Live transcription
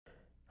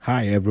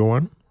Hi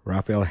everyone,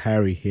 Raphael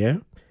Harry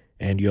here,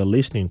 and you're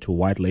listening to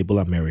White Label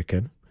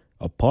American,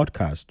 a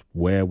podcast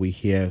where we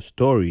hear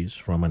stories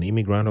from an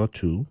immigrant or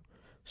two,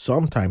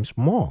 sometimes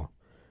more.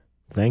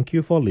 Thank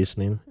you for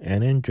listening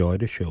and enjoy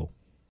the show.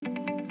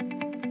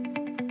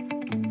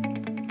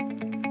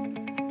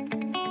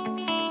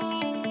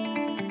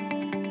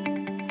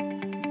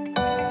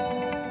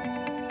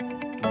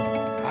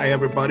 Hi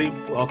everybody,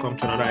 welcome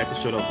to another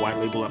episode of White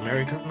Label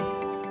American.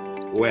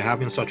 We're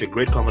having such a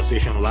great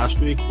conversation last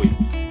week with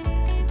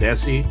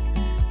Desi,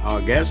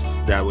 our guest,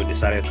 that we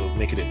decided to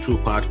make it a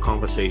two-part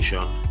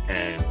conversation,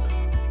 and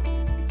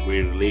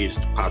we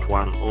released part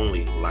one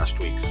only last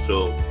week.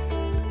 So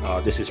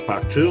this is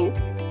part two,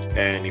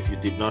 and if you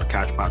did not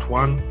catch part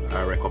one,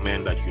 I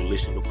recommend that you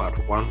listen to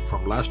part one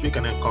from last week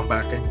and then come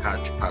back and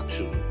catch part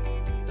two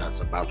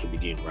that's about to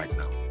begin right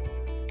now.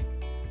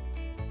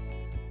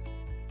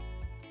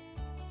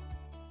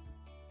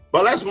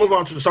 But let's move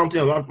on to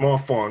something a lot more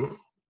fun.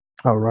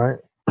 All right.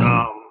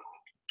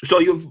 So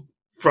you've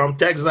from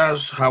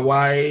Texas,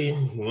 Hawaii,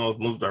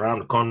 moved around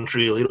the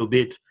country a little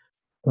bit,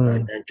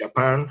 and then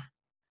Japan.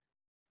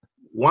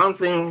 One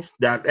thing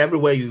that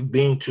everywhere you've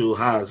been to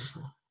has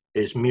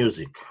is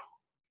music.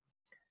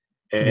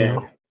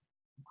 And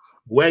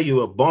where you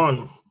were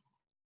born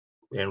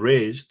and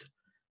raised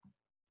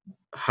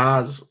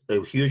has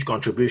a huge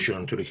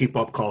contribution to the hip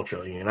hop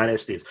culture in the United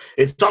States.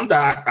 It's something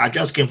that I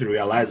just came to the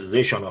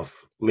realization of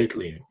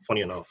lately, funny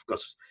enough,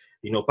 because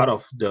part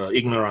of the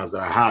ignorance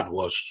that I had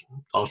was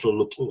also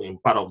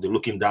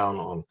looking down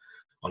on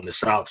the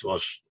South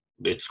was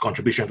its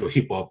contribution to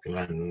hip hop.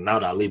 And now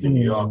that I live in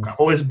New York, I've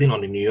always been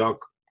on the New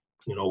York,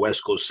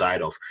 West Coast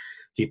side of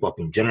hip hop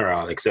in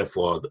general, except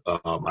for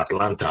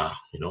Atlanta,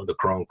 the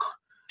crunk.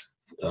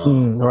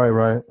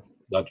 Right.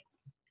 But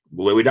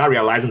without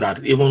realizing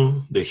that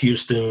even the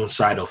Houston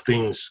side of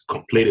things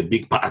played a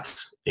big part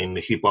in the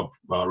hip hop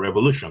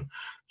revolution.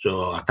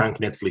 So I thank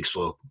Netflix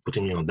for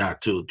putting me on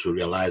that too, to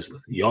realize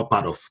that your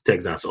part of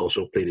Texas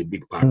also played a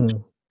big part.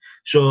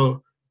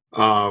 So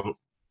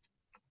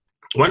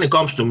when it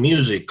comes to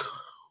music,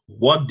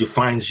 what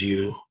defines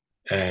you,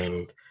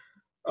 and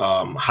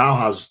how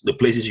has the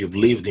places you've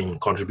lived in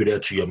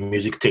contributed to your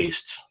music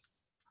tastes?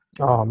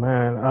 Oh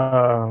man.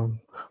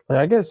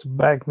 I guess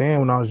back then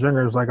when I was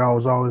younger, it's like I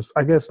was always,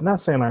 I guess,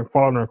 not saying like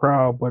following the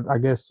crowd, but I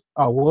guess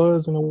I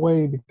was in a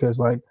way, because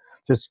like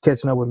just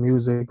catching up with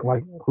music,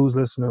 like who's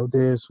listening to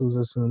this, who's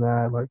listening to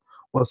that, like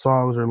what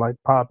songs are like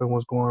popping,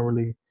 what's going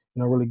really,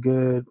 really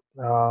good.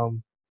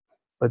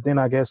 But then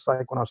I guess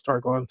like when I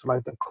start going to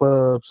like the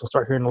clubs, I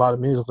start hearing a lot of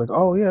music, like,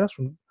 oh yeah,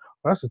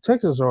 that's a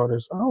Texas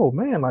artist. Oh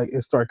man, like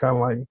it started kind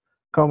of like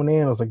coming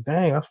in. I was like,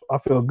 dang, I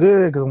feel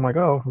good, because I'm like,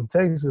 oh, from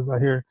Texas, I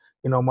hear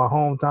my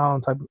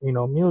hometown type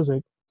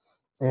music.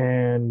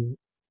 And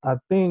I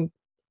think,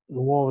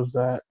 what was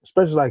that?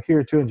 Especially like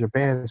here too in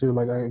Japan too.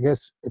 Like I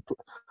guess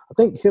I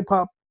think hip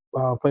hop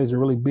plays a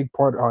really big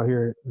part out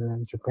here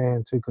in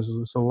Japan too, because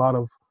it's a lot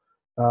of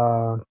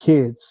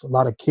kids, a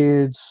lot of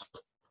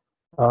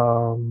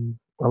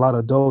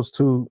adults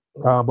too.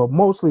 But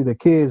mostly the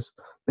kids,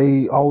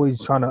 they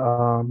always trying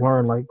to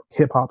learn like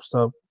hip hop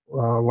stuff,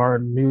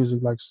 learn music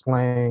like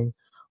slang,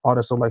 all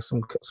that stuff. Like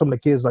some of the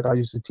kids like I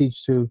used to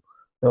teach too,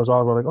 that was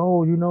all like,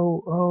 oh,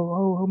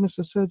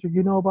 Mr. Shedrick,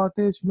 you know about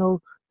this?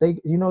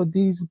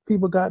 These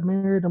people got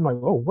married. I'm like,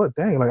 oh, what?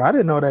 Dang, like I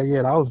didn't know that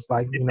yet. I was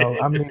like,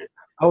 I mean,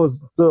 I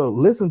was still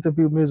listening to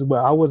people's music,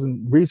 but I wasn't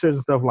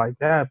researching stuff like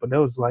that. But it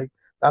was like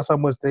that's how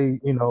much they,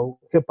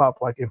 hip hop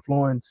like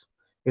influence,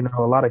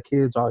 a lot of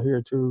kids out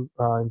here too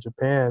in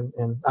Japan,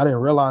 and I didn't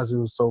realize it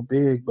was so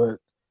big, but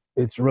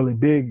it's really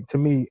big to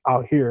me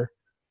out here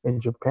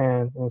in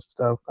Japan and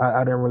stuff.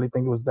 I didn't really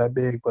think it was that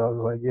big, but I was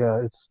like,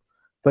 yeah,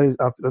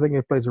 I think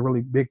it plays a really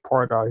big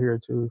part out here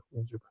too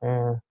in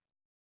Japan,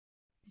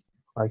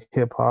 like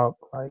hip hop.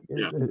 Like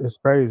it's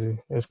crazy.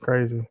 It's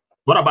crazy.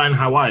 What about in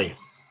Hawaii?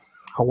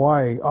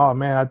 Hawaii. Oh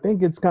man, I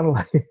think it's kind of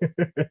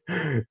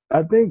like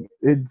I think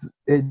it's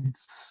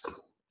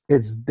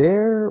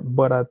there,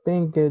 but I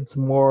think it's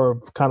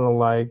more kind of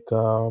like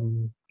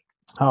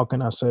how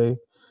can I say?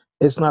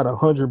 It's not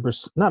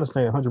 100%. Not to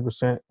say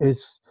 100%.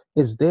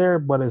 It's there,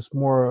 but it's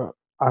more.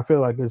 I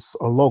feel like it's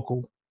a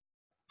local,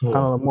 kind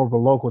of more of a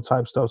local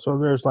type stuff. So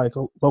there's like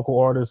local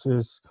artists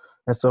and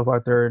stuff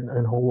like there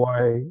in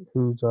Hawaii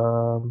who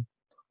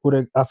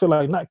they, I feel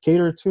like, not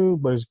cater to,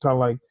 but it's kind of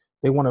like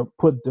they want to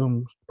put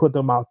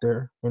them out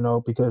there,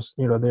 because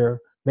they're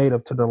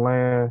native to the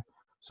land.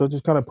 So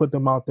just kind of put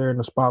them out there in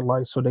the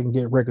spotlight so they can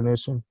get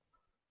recognition,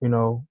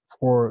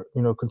 for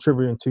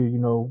contributing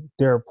to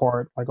their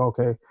part. Like,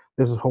 okay,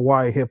 this is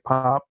Hawaii hip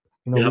hop.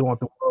 We want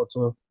the world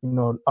to we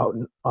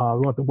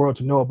want the world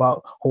to know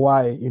about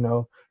Hawaii.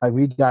 Like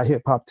we got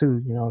hip hop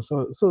too.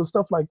 So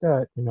stuff like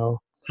that. So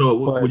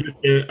But would you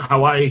say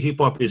Hawaii hip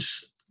hop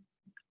is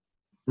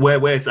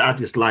where it's at?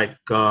 Is like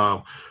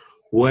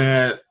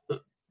where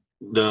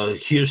the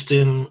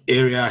Houston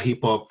area hip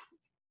hop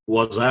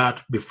was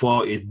at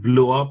before it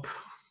blew up?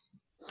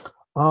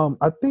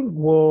 I think,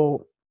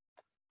 well,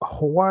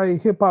 Hawaii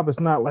hip hop is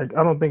not like,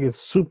 I don't think it's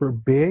super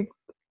big.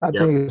 I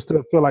Yeah, think it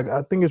still feel like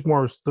I think it's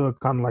more still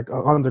kind of like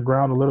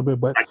underground a little bit,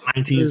 but like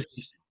 90s. there's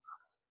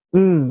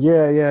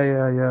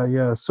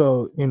yeah.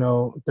 So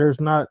there's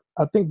not.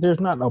 I think there's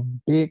not a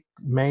big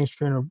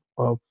mainstream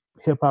of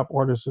hip hop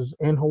artists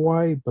in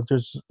Hawaii, but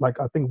there's like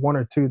I think one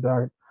or two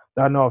that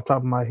I know off the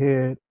top of my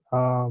head.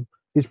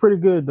 He's pretty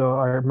good though.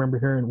 I remember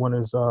hearing one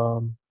of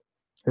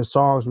his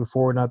songs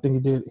before, and I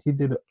think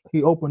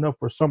he opened up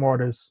for some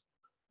artists.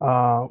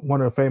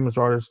 One of the famous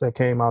artists that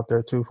came out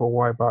there too for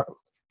Hawaii, but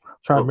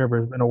trying to Oh, remember.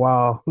 It's been a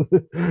while.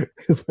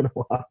 It's been a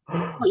while,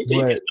 you can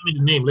but tell me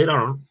the name later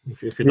on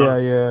if you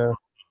don't. yeah.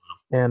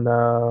 And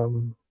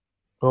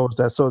what was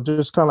that? So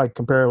just kind of like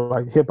compare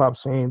like hip hop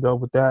scene though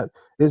with that.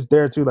 It's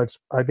there too, like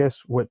I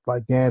guess with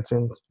like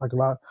dancing, like a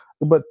lot.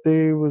 But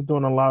they was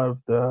doing a lot of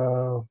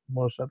the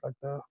more stuff like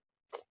that.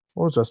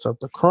 What was that stuff?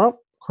 The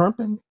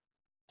crumping.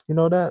 You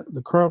know that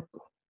the crump.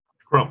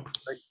 Crump.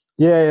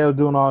 Yeah,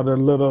 doing all the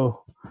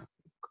little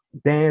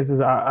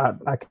dances. I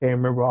can't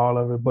remember all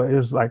of it, but it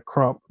was like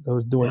crump that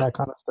was doing Yeah. that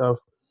kind of stuff.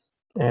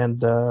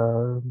 And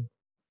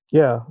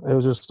yeah, it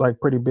was just like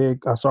pretty big.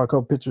 I saw a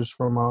couple pictures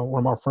from one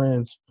of my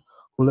friends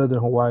who lived in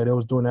Hawaii. They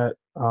was doing that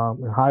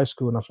in high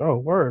school, and I said, "Oh,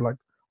 word!" Like,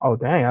 oh,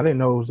 dang, I didn't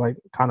know it was like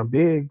kind of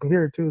big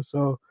here too.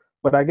 So,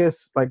 but I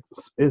guess like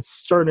it's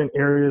certain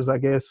areas, I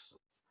guess,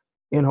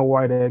 in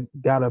Hawaii that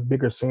got a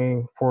bigger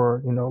scene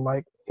for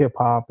like hip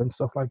hop and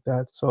stuff like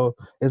that. So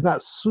it's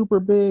not super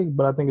big,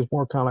 but I think it's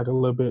more kind of like a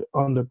little bit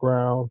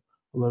underground,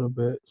 a little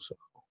bit. So.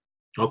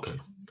 Okay.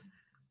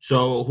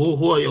 So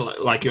who are your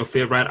like your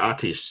favorite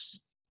artists?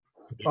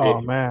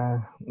 Oh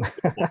man.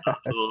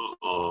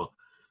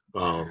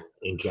 Or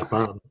in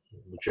Japan,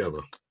 whichever.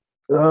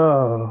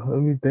 Oh, let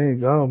me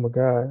think. Oh my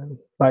God.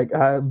 Like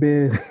I've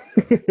been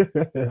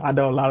I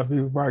know a lot of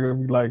people probably gonna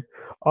be like,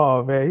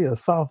 oh man, he a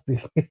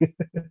softie.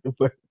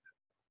 But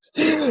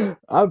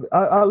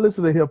I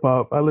listen to hip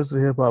hop. I listen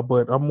to hip hop,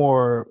 but I'm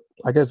more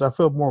I guess I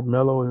feel more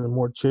mellow and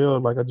more chill.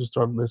 Like I just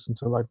started listening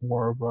to like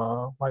more of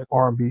like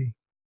R&B.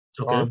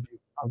 Okay. R&B.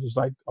 I'm just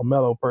like a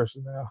mellow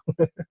person now.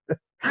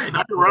 Hey,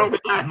 nothing wrong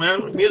with that,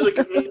 man. Music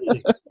is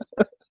music.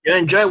 You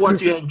enjoy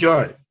what you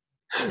enjoy.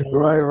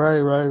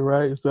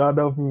 Right. So I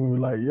know people be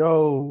like,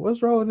 "Yo,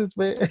 what's wrong with this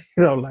man?"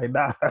 I'm like,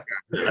 "Nah,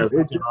 There's it's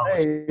nothing just, wrong with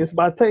hey, it's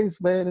my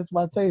taste, man. It's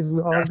my taste.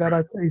 We all that. got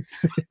our taste."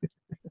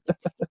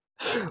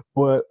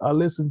 But I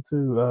listen to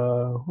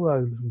who I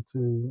listen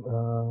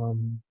to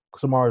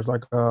some artists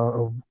like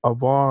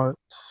Avant,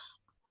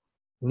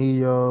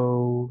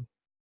 Neo,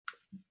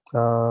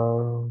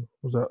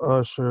 was that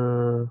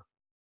Usher,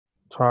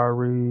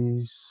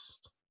 Tyrese,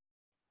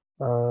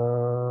 who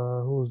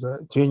was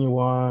that?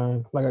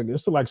 Genuine. Like I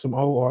guess like some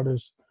old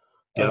artists.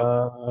 Yeah.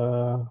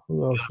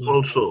 Who else is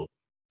Also,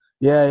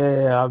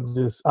 yeah.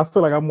 I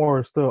feel like I'm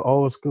more still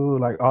old school,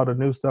 like all the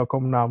new stuff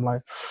coming out. I'm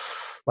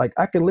like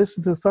I can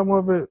listen to some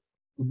of it,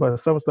 but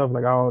some stuff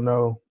like I don't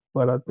know.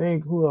 But I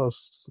think who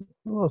else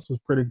is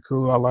pretty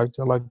cool. I liked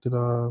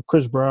it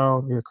Chris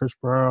Brown, yeah, Chris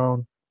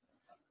Brown.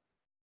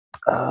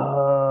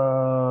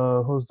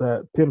 Who's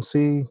that? Pimp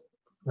C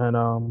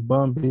and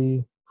Bun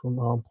B from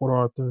Port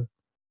Arthur.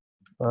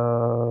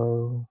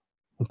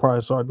 I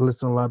probably started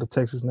listening to a lot of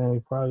Texas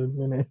names probably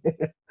in a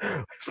minute.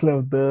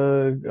 Slim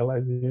Thug, I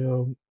like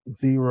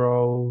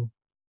Zero.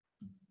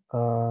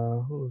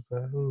 Who's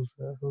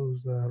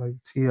that? Like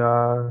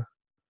T.I.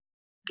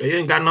 you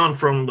ain't got none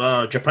from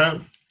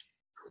Japan.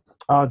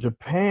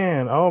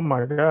 Japan. Oh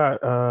my God.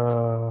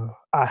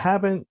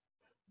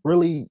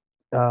 Really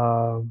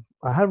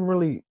I haven't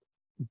really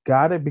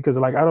got it because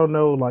like I don't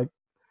know like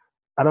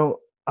I don't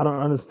I don't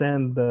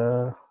understand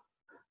I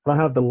don't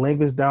have the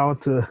language down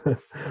to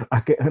I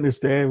can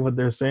understand what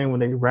they're saying when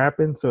they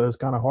rapping, so it's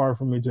kind of hard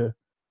for me to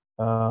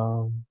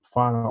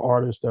find an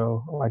artist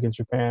though. Like in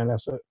Japan,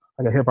 that's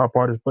like a hip hop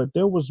artist. But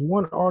there was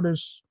one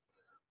artist.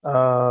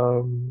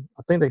 I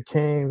think they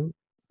came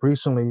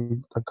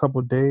recently, a couple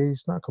of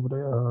days, not a couple of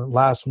days,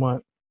 last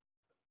month.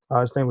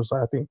 His name was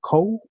I think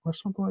Cole or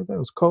something like that. It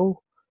was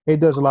Cole. He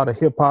does a lot of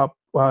hip hop.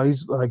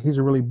 He's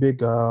a really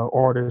big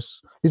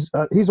artist. He's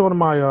on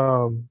my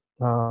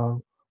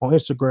on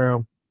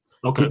Instagram.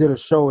 He Okay. did a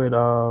show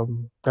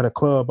at a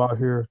club out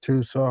here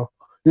too. So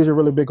he's a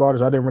really big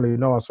artist. I didn't really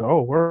know. I said,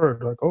 "Oh,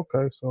 word!" Like,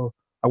 okay. So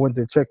I went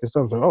to check this out.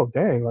 I was like, "Oh,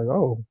 dang!" Like,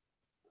 "Oh,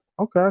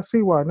 okay. I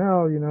see why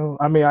now."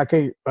 I mean, I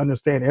can't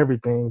understand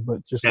everything,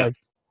 but just Yeah. like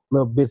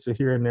little bits of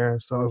here and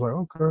there. So I was like,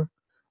 "Okay."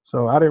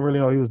 So I didn't really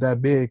know he was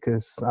that big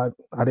because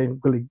I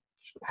didn't really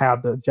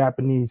have the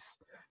Japanese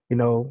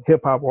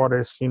hip hop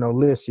artists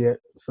list yet.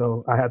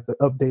 So I had to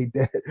update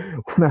that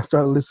when I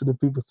started listening to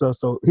people's stuff.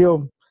 So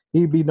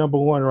he'd be number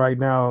one right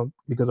now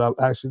because I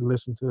actually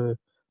listened to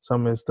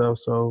some of his stuff.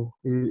 So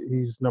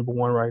he's number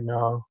one right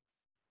now.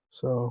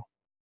 So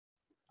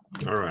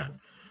All right.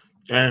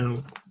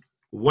 And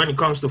when it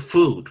comes to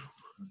food,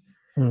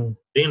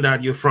 being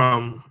that you're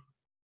from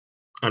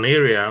an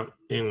area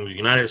in the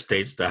United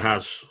States that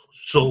has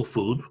soul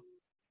food,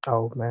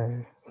 oh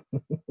man,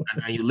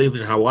 and you live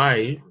in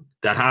Hawaii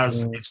that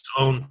has mm, its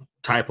own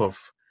type of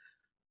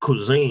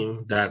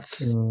cuisine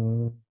that's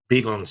mm,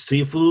 big on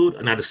seafood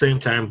and at the same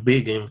time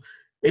big in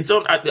It's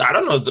on. I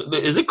don't know.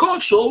 Is it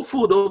called soul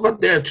food over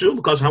there too?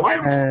 Because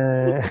Hawaiian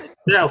food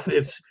itself,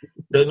 it's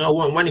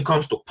when it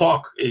comes to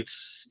pork,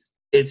 it's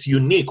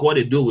unique what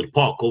they do with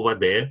pork over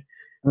there.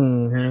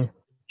 Mm-hmm.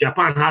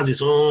 Japan has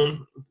its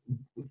own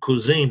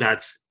cuisine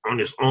that's on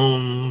its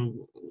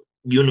own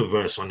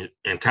universe on it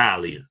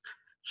entirely.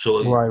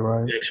 So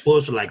Right. you're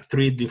exposed to like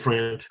 3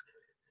 different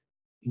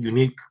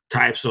unique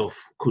types of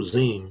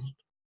cuisine.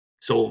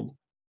 So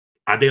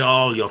are they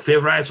all your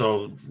favorites,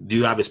 or do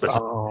you have a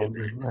specific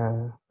favorite?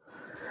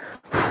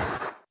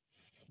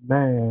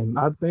 Man,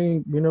 I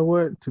think, you know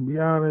what, to be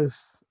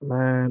honest,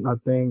 man, I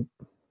think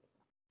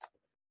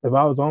if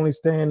I was only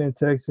staying in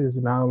Texas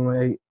and I only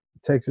ate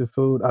Texas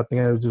food, I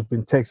think it would just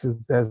been Texas.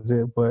 That's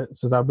it. But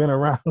since I've been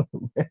around,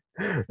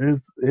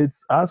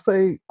 it's I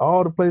say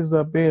all the places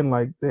I've been,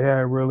 like they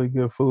had really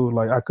good food.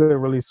 Like I couldn't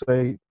really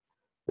say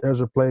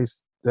there's a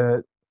place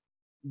that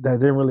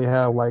didn't really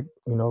have like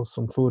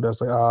some food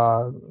that's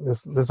like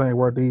this ain't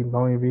worth eating.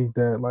 Don't even eat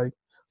that. Like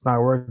it's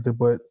not worth it.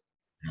 But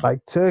like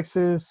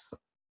Texas,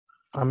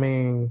 I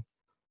mean,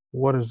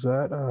 what is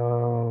that?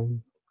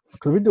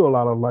 Because we do a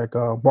lot of like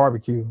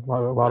barbecue, a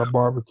lot of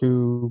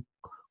barbecue,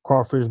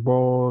 crawfish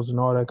balls, and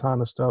all that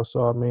kind of stuff.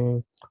 So I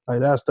mean, like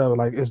that stuff,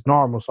 like it's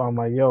normal. So I'm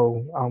like,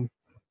 yo,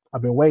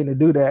 I've been waiting to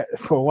do that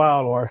for a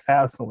while or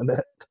have some of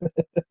that.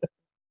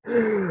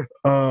 In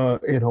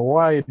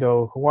Hawaii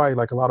though,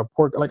 like a lot of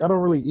pork. Like I don't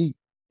really eat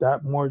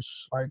that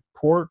much like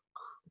pork.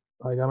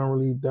 Like I don't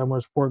really eat that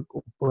much pork,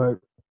 but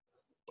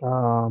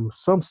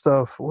some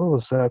stuff. What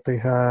was that they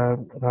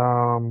had?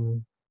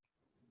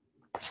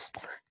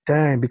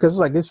 Dang, because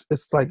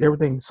it's like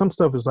everything. Some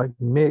stuff is like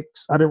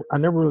mixed. I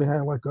never really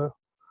had like a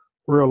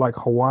real like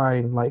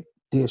Hawaiian like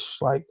dish.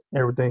 Like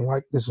everything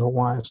like this is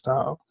Hawaiian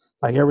style.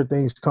 Like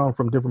everything's come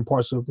from different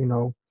parts of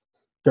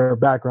their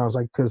backgrounds.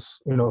 Like because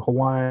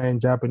Hawaiian,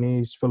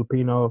 Japanese,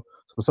 Filipino.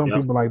 So some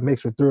Yep. people like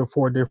mix with 3 or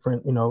 4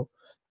 different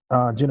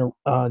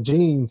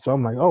genes. So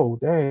I'm like, oh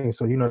dang.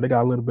 So they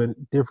got a little bit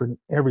different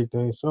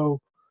everything. So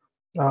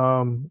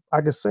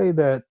I could say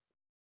that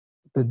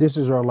the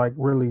dishes are like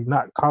really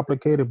not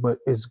complicated, but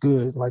it's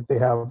good. Like they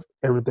have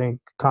everything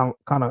kind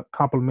of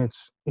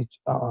complements each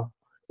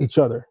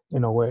other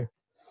in a way.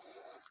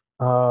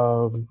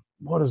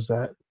 What is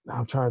that?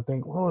 I'm trying to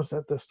think. What was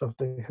that? The stuff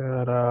they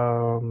had.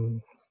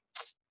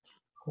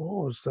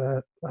 What was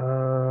that?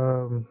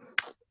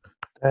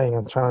 Dang,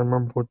 I'm trying to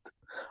remember what.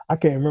 I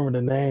can't remember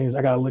the names.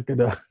 I gotta look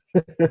it up.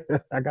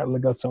 I gotta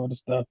look up some of the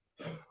stuff.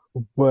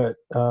 But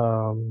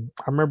I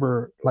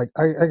remember like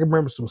I can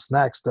remember some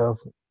snack stuff.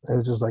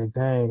 It's just like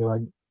dang,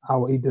 like I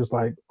would eat this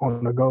like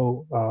on the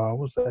go.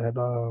 What's that?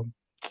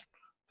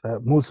 That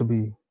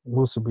musubi,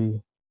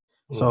 musubi.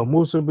 So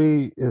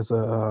musubi is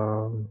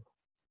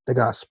they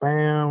got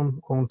spam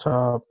on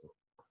top,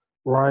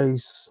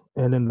 rice,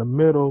 and in the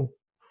middle,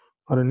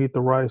 underneath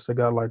the rice, they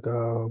got like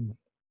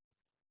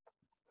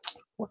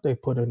what they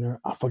put in there.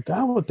 I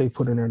forgot what they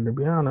put in there. To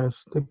be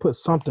honest, they put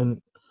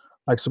something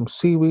like some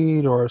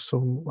seaweed or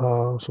some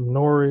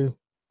nori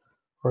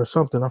or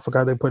something. I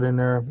forgot they put in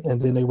there, and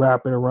then they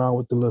wrap it around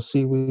with the little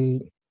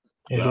seaweed,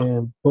 and Yeah.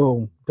 then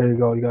boom, there you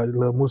go. You got your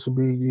little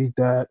musubi. You eat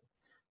that,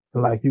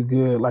 and like you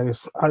good. Like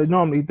I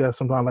normally eat that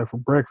sometimes like for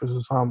breakfast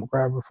or something.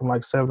 Grab it from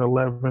like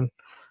 7-Eleven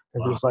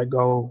and Wow. just like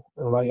go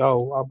and like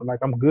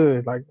I'm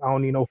good. Like I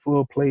don't need no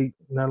full plate,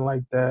 nothing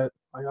like that.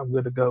 Like I'm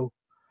good to go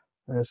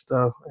and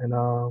stuff. And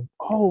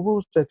what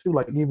was that too?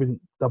 Like even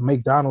the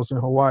McDonald's in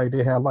Hawaii,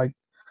 they had like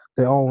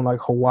their own like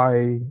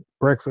Hawaii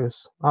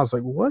breakfast. I was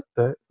like, what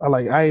the?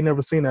 I ain't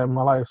never seen that in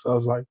my life. So I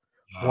was like,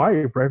 Wow.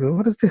 Hawaii breakfast?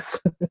 What is this?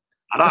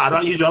 I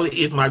don't usually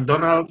eat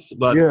McDonald's,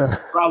 but Yeah,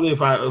 probably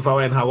if I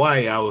were in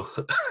Hawaii, I'll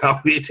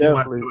be eating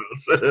definitely.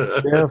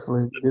 McDonald's.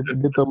 Definitely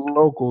get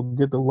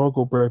the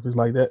local breakfast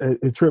like that.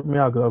 It tripped me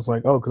out because I was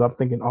like, oh, because I'm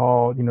thinking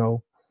all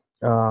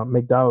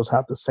McDonald's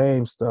have the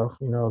same stuff.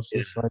 It's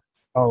Yeah. just like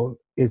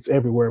it's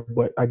everywhere.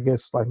 But I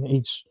guess like in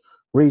each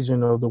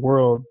region of the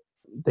world,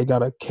 they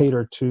gotta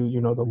cater to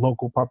the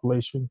local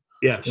population.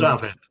 Yeah. You So know,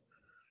 I've had.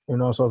 so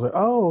I was like,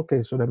 oh,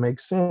 okay, so that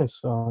makes sense.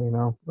 But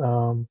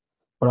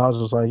I was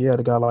just like, yeah,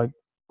 they got like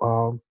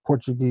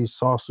Portuguese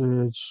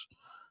sausage.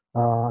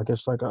 I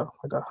guess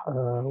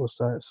what's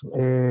that? Some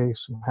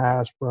eggs, some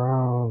hash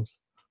browns,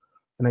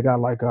 and they got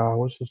like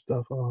what's this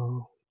stuff?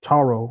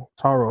 Taro.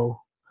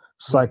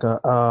 It's like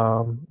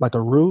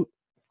a root.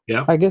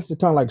 Yeah. I guess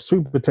it's kind of like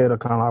sweet potato,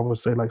 kind of. I would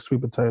say like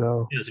sweet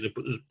potato. Yes, the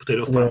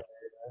potato Yeah. family.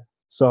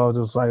 So I was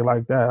just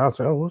like that. I was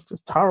like, oh, what's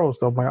this taro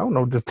stuff? I'm like, I don't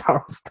know what this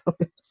taro stuff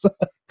is.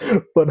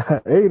 But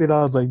I ate it.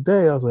 I was like,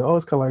 dang. I was like, oh,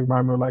 it's kind of like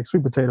remind me of like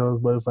sweet potatoes,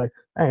 but it's like,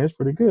 hey, it's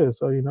pretty good.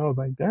 So I was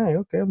like, dang,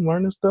 okay, I'm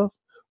learning stuff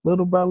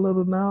little by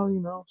little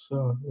now.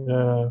 So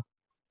yeah.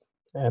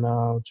 And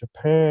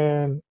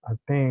Japan, I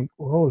think,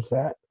 what was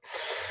that?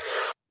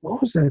 What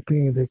was that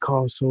thing they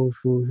call soul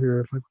food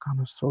here? Like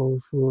kind of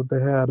soul food. They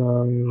had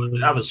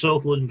They have a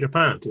soul food in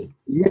Japan too.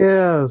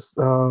 yes.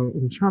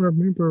 I'm trying to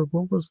remember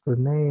what was the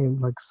name.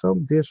 Like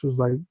some dish was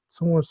like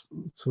someone was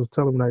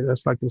telling me like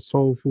that's like the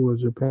soul food of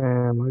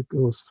Japan. Like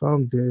it was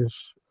some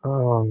dish.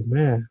 Oh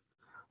man.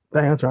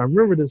 Dang, I'm trying to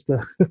remember this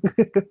stuff.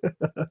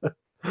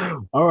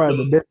 All right, So,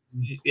 but then,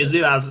 is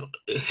it as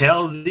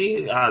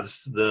healthy yeah,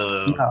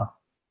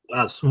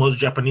 as most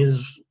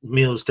Japanese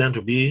meals tend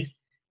to be?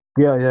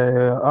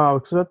 yeah.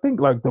 Because I think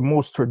like the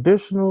most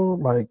traditional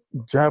like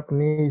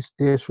Japanese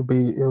dish would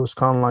be it was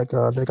kind of like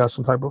they got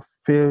some type of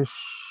fish,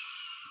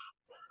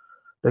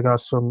 they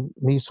got some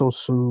miso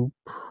soup,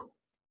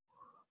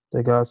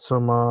 they got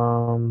some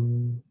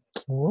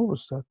what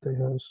was that? They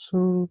had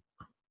soup,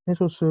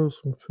 miso soup,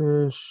 some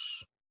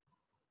fish.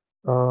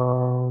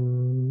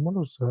 What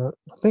was that?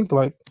 I think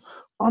like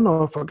I don't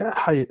know. I forgot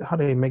how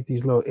they make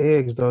these little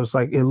eggs though. It's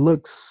like it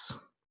looks.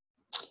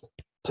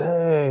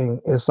 Dang,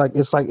 it's like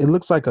it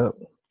looks like a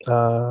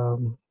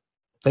um.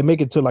 They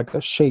make it to like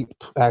a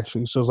shape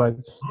actually. So it's like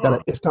Oh.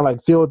 it's kind of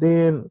like filled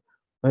in,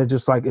 and it's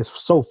just like it's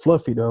so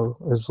fluffy though.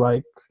 It's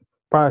like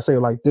probably say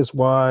like this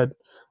wide,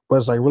 but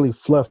it's like really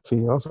fluffy.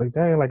 I was like,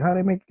 dang, like how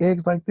they make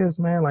eggs like this,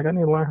 man? Like I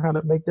need to learn how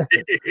to make that.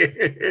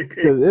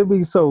 Cause it'd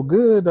be so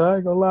good. Though. I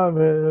ain't gonna lie,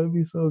 man. It'd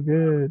be so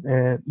good.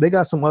 And they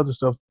got some other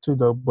stuff too,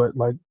 though. But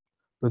like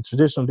the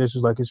traditional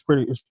dishes, like it's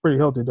pretty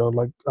healthy though.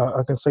 Like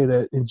I can say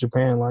that in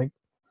Japan, like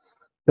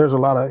there's a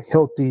lot of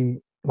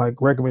healthy like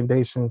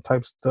recommendation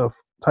type stuff,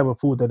 type of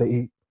food that they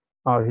eat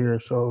out here.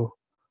 So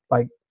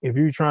like if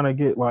you're trying to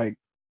get like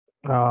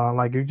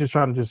you're just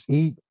trying to just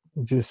eat,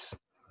 just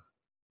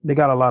they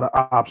got a lot of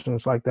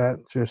options like that.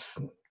 Just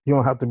you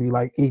don't have to be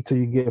like eat till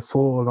you get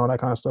full and all that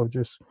kind of stuff.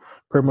 Just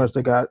pretty much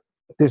they got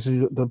this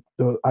is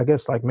the I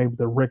guess like maybe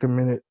the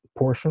recommended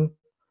portion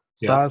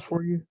Yes. size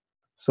for you.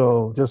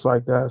 So just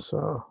like that.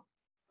 So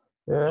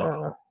Oh,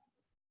 yeah.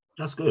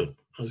 that's good.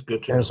 That's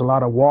good to And it's know. a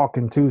lot of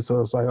walking too.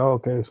 So it's like, oh,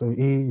 okay, so you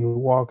eat, you're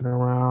walking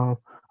around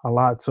a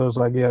lot. So it's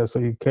like, yeah, so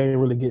you can't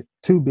really get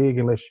too big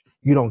unless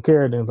you don't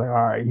care. Then it's like, all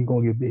right, you're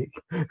gonna get big.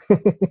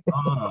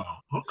 Oh,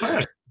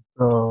 okay.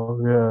 So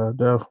yeah,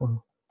 definitely.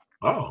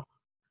 Oh,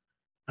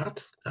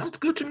 that's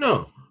good to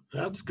know.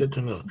 That's good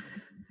to know.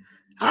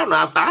 I don't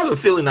know. I have a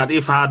feeling that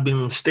if I had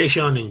been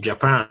stationed in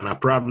Japan, I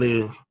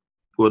probably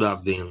would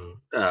have been.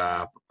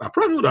 I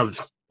probably would have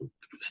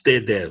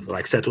stayed there,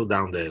 like settled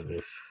down there.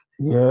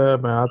 Yeah,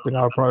 man. I think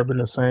I've probably been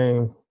the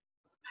same.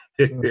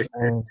 The If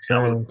same.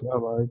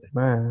 I'm like,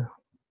 man.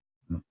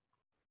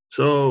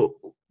 so,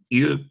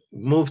 you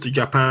moved to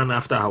Japan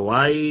after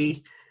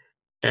Hawaii,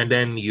 and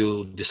then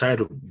you decide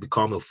to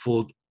become a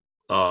full.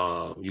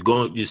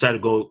 You decide to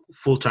go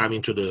full time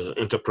into the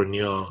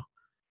entrepreneur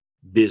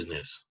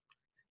business.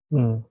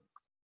 Mm.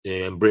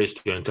 They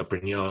embraced your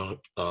entrepreneur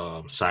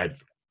side,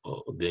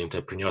 the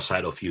entrepreneur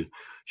side of you.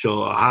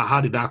 So how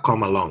did that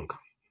come along?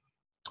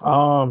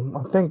 I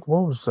think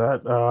what was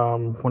that?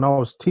 When I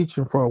was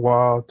teaching for a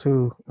while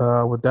too,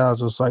 with that I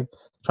was just like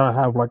trying to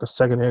have like a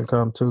second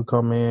income to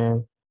come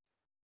in.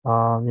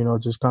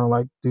 Just kind of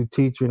like do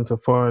teaching to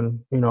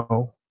fund,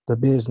 the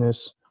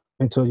business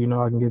until,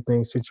 I can get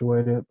things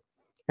situated.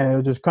 And it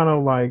was just kind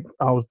of like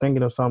I was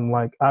thinking of something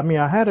like, I mean,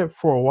 I had it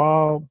for a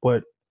while,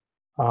 but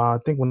I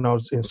think when I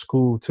was in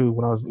school too,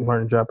 when I was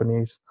learning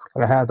Japanese,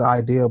 like I had the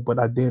idea, but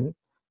I didn't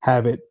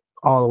have it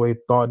all the way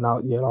thought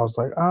out yet. I was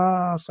like,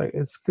 it's like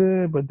it's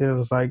good, but then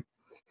it's like,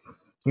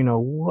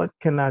 what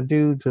can I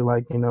do to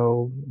like,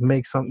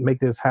 make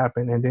this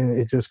happen? And then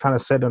it just kind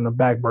of sat on the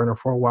back burner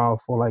for a while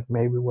for like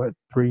maybe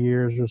 3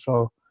 years or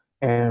so.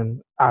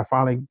 And I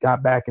finally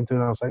got back into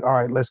it. I was like, all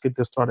right, let's get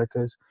this started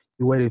because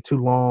you waited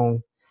too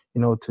long,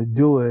 to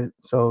do it.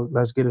 So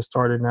let's get it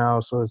started now.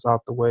 So it's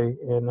out the way.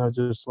 And I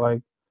just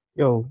like,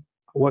 yo,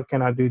 what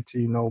can I do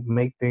to,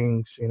 make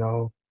things,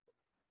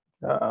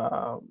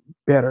 uh,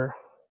 better?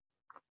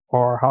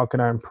 Or how can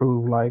I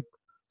improve like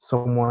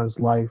someone's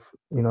life,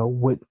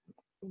 with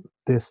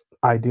this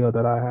idea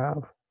that I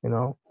have,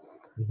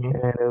 Mm-hmm.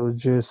 and it was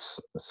just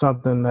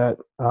something that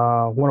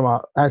one of my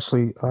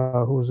actually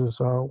who's this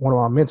one of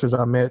my mentors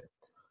I met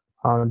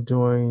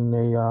doing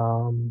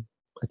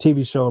a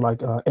TV show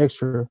like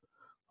Extra.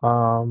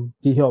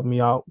 He helped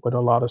me out with a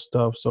lot of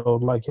stuff, so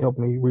like helped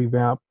me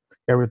revamp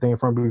everything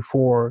from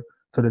before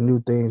to the new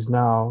things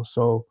now.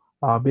 So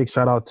big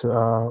shout out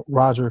to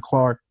Roger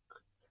Clark.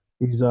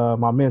 He's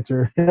my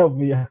mentor, helped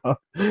me out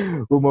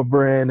with my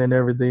brand and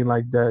everything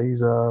like that.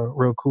 He's a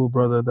real cool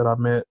brother that I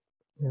met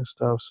and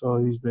stuff.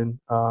 So he's been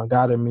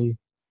guiding me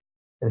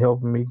and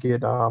helping me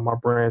get my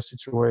brand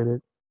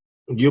situated.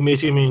 You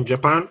meet him in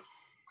Japan?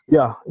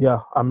 Yeah.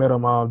 I met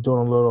him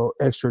doing a little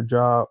extra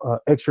job,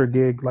 extra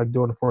gig, like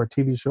doing it for a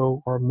TV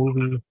show or a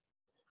movie.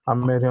 I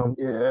met him,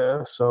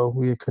 yeah. So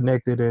we had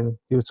connected, and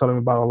he was telling me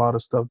about a lot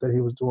of stuff that he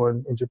was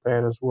doing in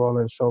Japan as well,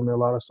 and showed me a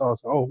lot of stuff. I was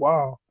like, oh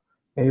wow,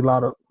 and a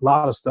lot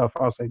of stuff.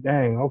 I was like,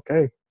 dang,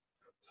 okay.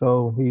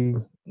 So he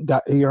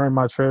earned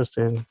my trust,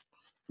 and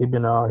he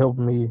been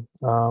helping me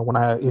when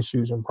I had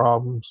issues and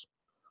problems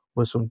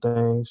with some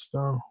things.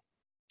 So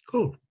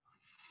Cool.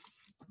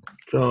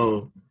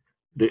 So,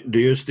 do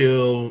you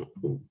still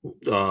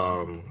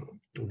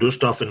do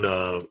stuff in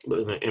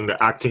the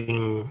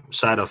acting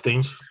side of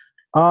things?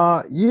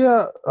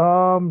 yeah,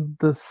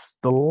 the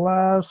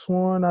last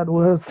one I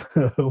was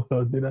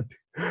what did I do?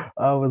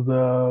 I was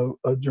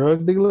a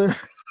drug dealer.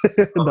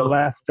 The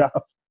last job.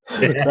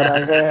 that I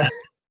had.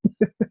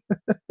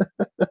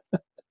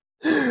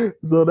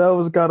 So that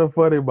was kind of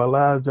funny. My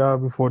last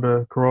job before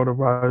the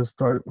coronavirus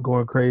started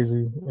going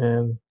crazy,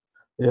 and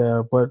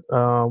yeah, but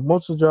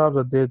most of the jobs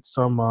I did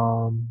some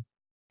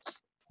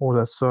what was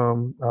that,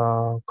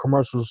 some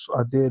commercials.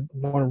 I did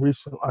one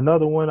recent.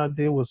 Another one I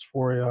did was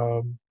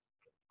for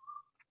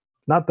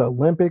not the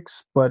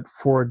Olympics, but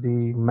for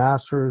the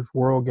Masters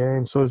World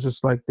Games. So it's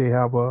just like they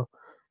have a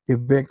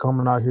event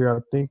coming out here,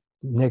 I think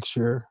next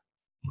year.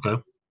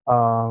 Okay.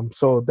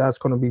 So that's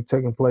going to be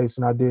taking place,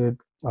 and I did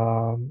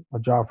a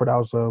job for that. I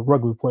was a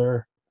rugby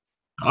player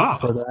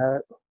for Oh,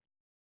 that.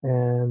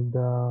 And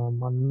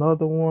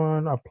another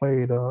one, I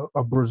played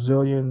a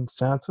Brazilian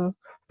Santa.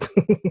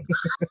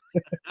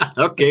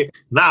 okay.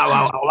 Now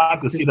I would like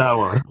to see that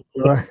one.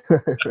 Right.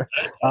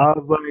 I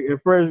was like,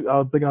 at first,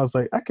 I was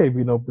like, I can't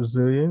be no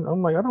Brazilian.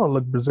 I'm like, I don't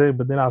look Brazilian.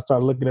 But then I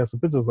started looking at some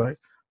pictures, like,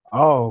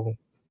 oh,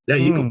 Yeah,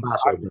 you hmm, could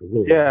pass over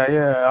Brazilian. yeah,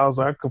 yeah. I was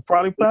like, I could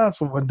probably pass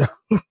for one.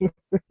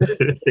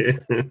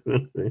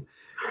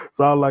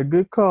 So I was like,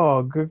 good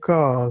call, good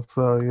call.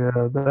 So yeah,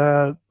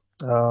 that.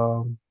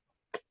 Um,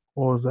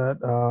 what was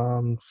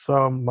that?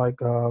 Some like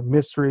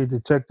mystery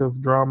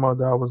detective drama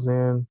that I was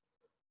in.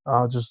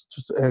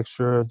 Just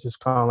extra, just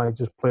kind of like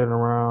just playing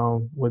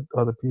around with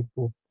other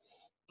people,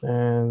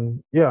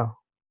 and yeah,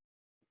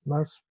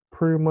 that's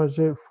pretty much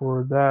it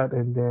for that.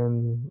 And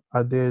then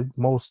I did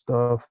most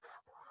stuff.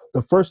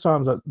 The first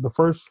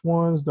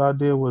ones that I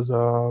did was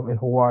in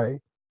Hawaii.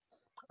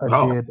 I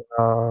Oh, did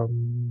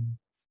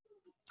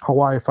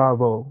Hawaii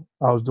 5-0.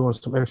 I was doing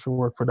some extra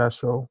work for that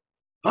show.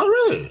 oh,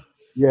 really?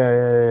 Yeah,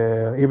 yeah,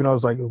 yeah, yeah. Even though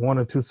it's like 1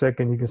 or 2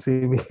 seconds, you can see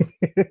me.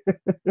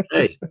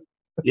 Hey,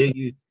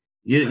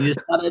 you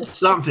started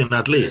something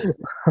at least.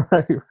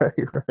 Right,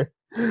 right,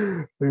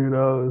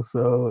 right.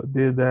 So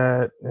did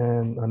that,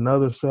 and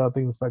another show. I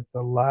think it was like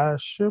the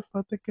last ship.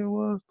 I think it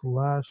was the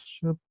last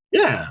ship.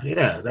 Yeah,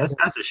 yeah, that's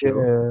a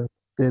show.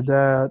 Yeah, did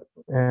that,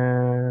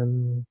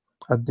 and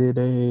I did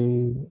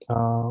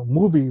a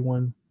movie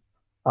one.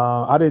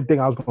 I didn't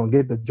think I was going to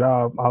get the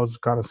job. I was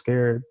kind of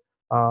scared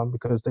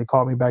because they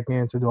called me back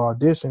in to do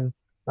audition.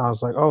 And I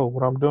was like, oh,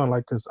 what I'm doing,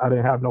 like, because I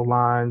didn't have no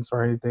lines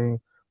or anything.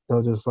 They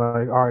were just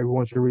like, all right, we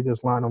want you to read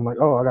this line. I'm like,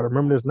 oh, I got to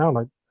remember this now.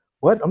 Like,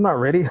 what? I'm not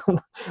ready.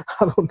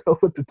 I don't know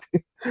what to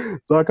do.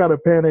 So I kind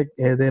of panicked.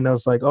 And then I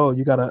was like, oh,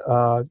 you got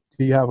to,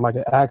 do you have like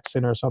an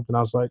accent or something?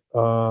 I was like,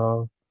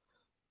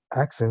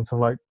 accents. I'm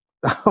like,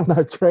 I'm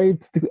not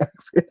trained to do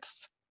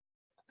accents.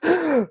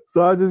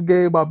 So I just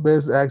gave my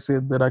best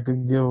accent that I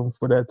could give them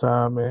for that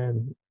time,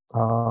 and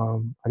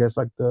I guess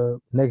like the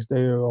next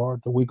day or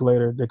the week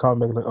later, they called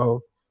me like,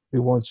 "Oh, we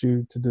want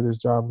you to do this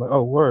job." I'm like,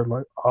 oh, word!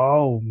 Like,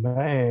 oh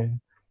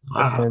man,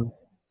 Wow.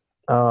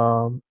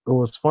 and it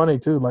was funny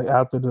too. Like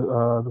after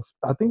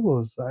I think it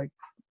was like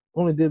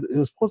it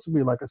was supposed to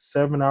be like a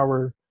 7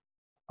 hour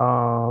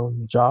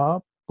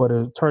job, but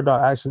it turned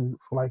out actually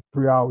for like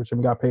 3 hours, and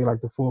we got paid like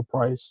the full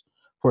price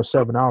for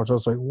 7 hours. I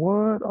was like,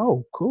 what?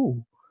 Oh,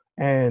 cool.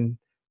 And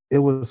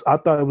I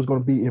thought it was going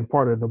to be in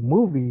part of the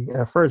movie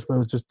at first, but it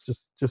was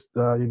just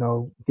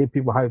get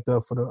people hyped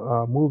up for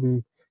the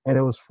movie. And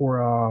it was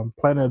for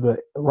Planet of the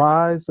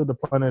Rise of the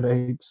Planet of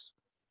the Apes.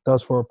 That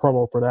was for a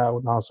promo for that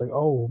one. I was like,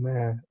 oh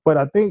man. But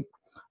I think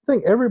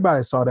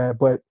everybody saw that,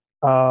 but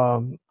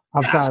I'm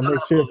Yeah, I trying saw to make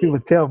that sure movie. people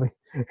tell me.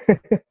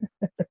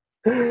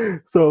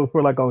 So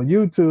for like on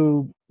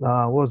YouTube,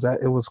 what was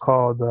that? It was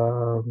called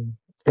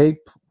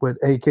Ape with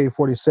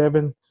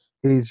AK-47.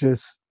 He's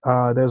just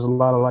there's a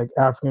lot of like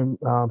African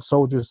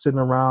soldiers sitting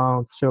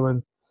around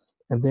chilling,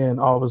 and then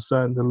all of a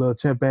sudden the little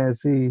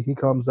chimpanzee he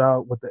comes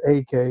out with the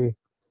AK.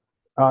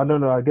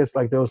 No, I guess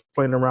like they was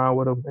playing around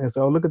with him, and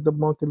so look at the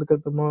monkey, look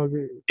at the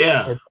monkey,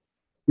 Yeah. and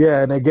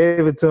yeah, and they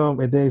gave it to him,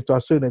 and then he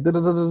started shooting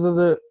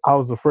it. I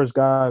was the first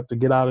guy to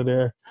get out of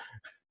there.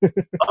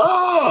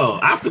 Oh,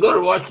 I have to go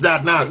to watch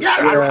that now. Yeah,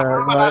 I Yeah,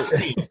 remember that right.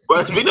 scene.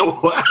 But it's been a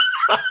while.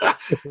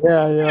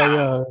 Yeah, yeah,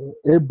 Yeah.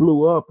 yeah. It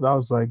blew up, and I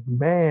was like,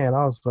 man,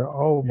 I was like,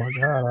 oh my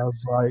god, I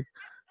was like,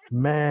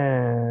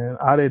 man,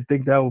 I didn't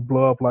think that would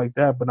blow up like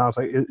that, but I was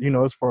like,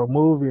 it's for a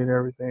movie and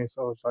everything,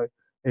 so it's like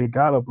it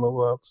gotta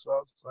blow up. So I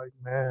was like,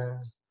 man.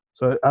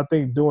 So I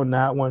think doing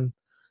that one,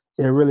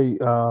 it really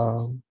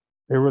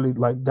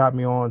like got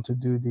me on to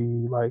do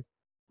the like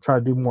try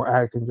to do more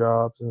acting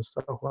jobs and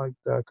stuff like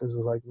that because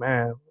it's like,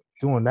 man,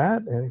 doing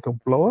that and it could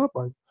blow up.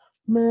 Like,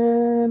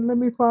 man, let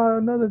me find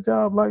another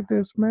job like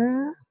this,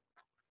 man.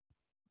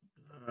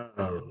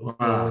 Oh, Uh,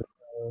 wow.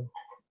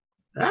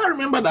 I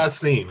remember that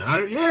scene.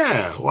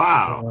 Yeah,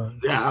 wow. uh,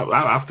 Yeah,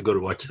 I have to go to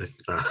watch this.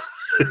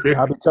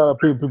 I be telling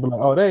people like,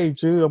 "Oh, they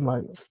ain't you." I'm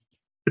like,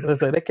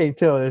 they can't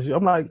tell that you.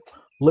 I'm like,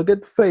 look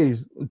at the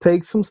face,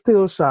 take some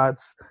still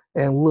shots,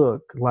 and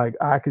look. Like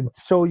I can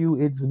show you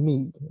it's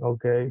me.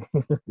 Okay,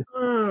 it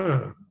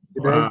Wow,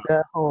 ain't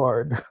that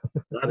hard.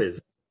 that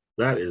is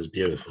that is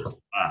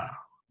beautiful. Wow.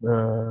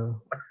 Uh,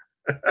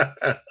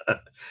 it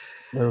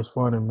was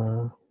funny,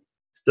 man.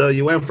 So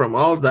you went from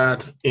all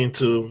that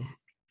into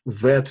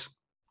vet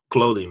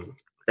clothing,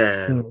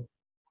 and Mm-hmm.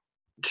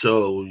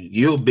 so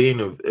you being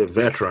a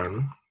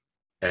veteran,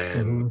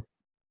 and Mm-hmm.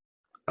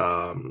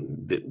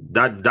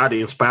 that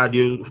inspired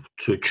you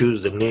to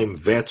choose the name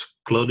Vet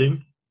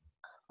Clothing?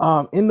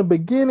 In the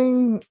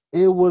beginning,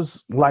 it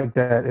was like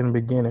that in the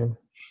beginning,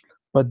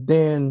 but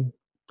then,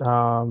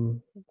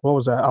 what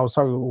was that? I was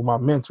talking with my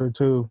mentor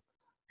too,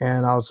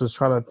 and I was just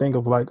trying to think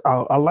of like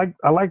I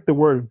like the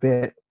word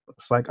vet.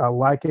 It's like I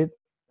like it.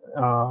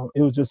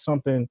 It was just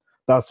something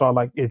that I saw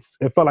like it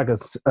felt like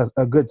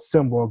a good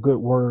symbol, a good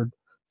word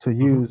to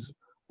Mm-hmm. use.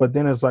 But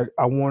then it's like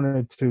I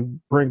wanted to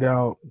bring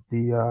out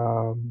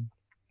the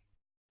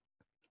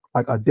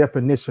like a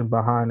definition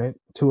behind it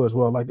too as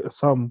well, like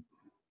some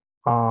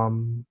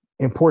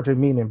important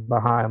meaning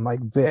behind like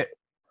vet,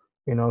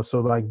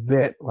 so like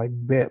vet,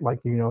 like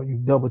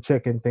you double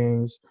checking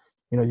things,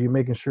 you're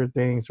making sure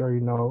things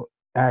are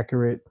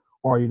accurate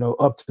or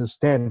up to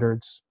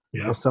standards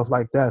Yeah. and stuff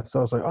like that.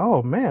 So it's like,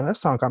 oh man, that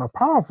sounds kind of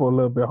powerful a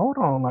little bit. Hold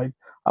on, like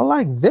I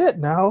like vet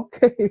now.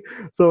 Okay.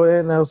 So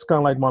and that was kind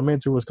of like my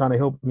mentor was kind of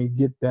helping me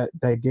get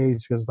that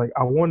gauge, because like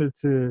I wanted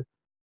to,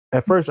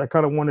 at first I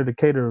kind of wanted to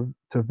cater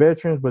to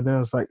veterans, but then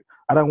it's like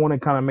I don't want to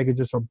kind of make it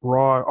just a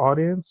broad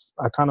audience.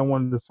 I kind of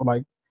wanted it for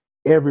like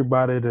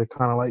everybody to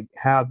kind of like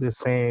have the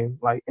same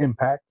like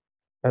impact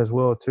as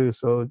well too.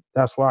 So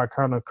that's why I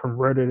kind of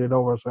converted it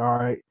over. So all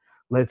right,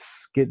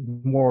 let's get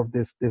more of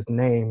this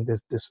name,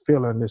 this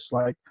feeling, this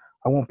like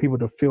I want people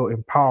to feel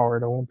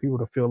empowered. I want people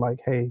to feel like,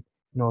 hey,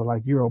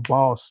 like you're a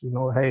boss.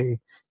 Hey,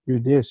 you're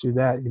this, you're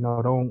that.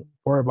 Don't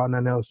worry about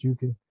nothing else. You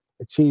can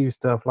achieve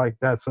stuff like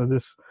that. So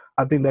this,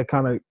 I think that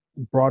kind of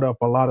brought up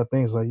a lot of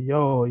things like,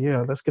 yo,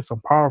 yeah, let's get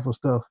some powerful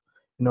stuff,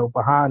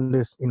 behind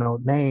this,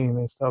 name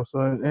and stuff.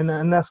 So,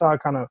 and that's how I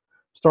kind of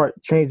start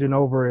changing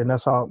over, and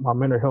that's how my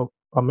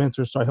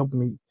mentor started helping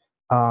me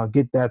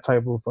get that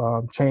type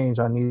of change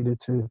I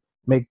needed to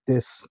make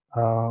this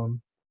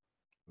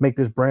make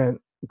this brand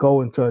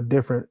go into a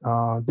different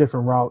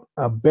route,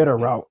 a better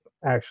route,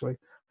 actually,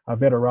 a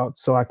better route,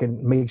 so I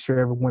can make sure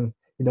everyone,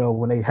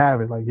 when they have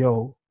it, like,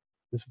 yo,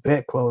 this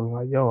vet clothing,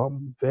 like, yo,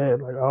 I'm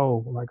vet, like,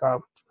 oh, like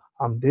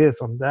I'm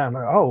this, I'm that, I'm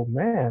like, oh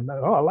man,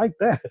 like, oh, I like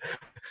that.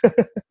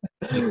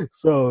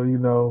 So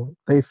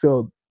they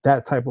feel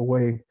that type of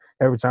way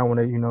every time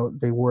when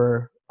they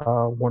wear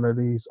one of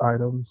these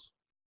items.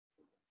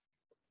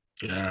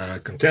 Yeah, I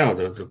can tell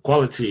the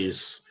quality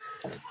is,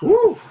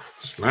 woo,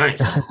 it's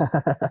nice.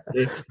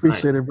 It's nice.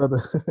 Appreciate it,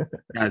 brother.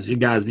 You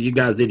guys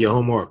did your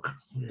homework.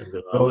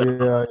 And, Oh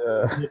yeah,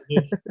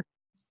 yeah.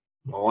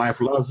 my wife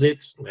loves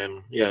it,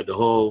 and yeah, the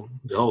whole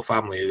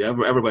family,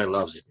 everybody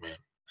loves it, man.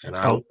 And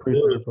I I look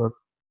appreciate good it, brother.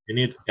 in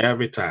it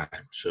every time,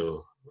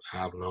 so I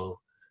have no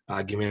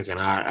arguments, and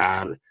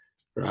I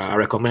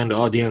recommend the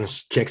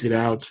audience checks it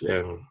out,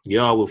 and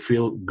y'all will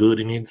feel good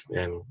in it,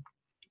 and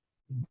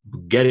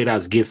get it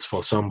as gifts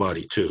for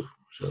somebody too.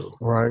 So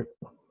Right.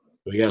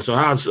 yeah. So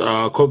how's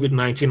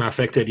COVID-19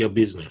 affected your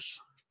business?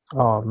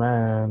 Oh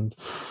man,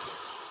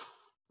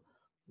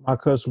 my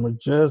customer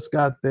just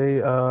got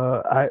they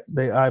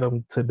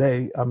item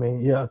today. I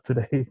mean, yeah,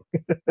 today.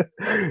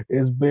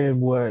 It's been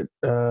what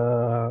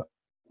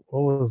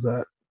was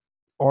that?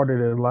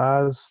 Ordered it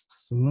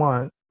last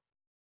month,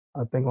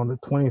 I think on the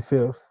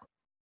 25th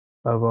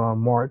of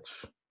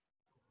March.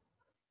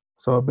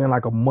 So it's been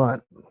like a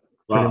month,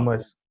 pretty Wow.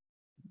 much.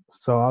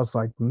 So I was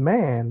like,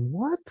 man,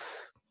 what?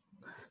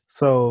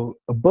 So,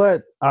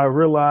 but I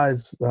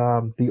realized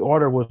the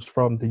order was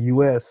from the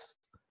U.S.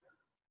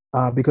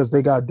 Because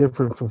they got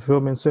different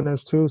fulfillment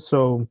centers too.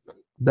 So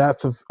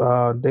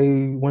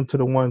they went to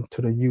the one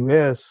to the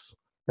U.S.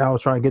 And I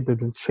was trying to get them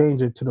to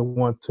change it to the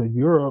one to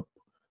Europe,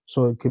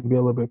 so it could be a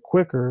little bit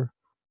quicker.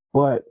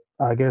 But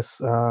I guess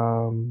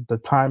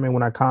the timing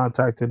when I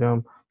contacted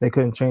them, they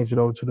couldn't change it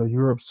over to the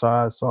Europe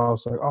side. So I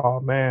was like, oh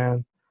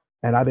man,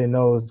 and I didn't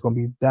know it was going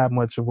to be that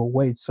much of a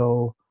wait.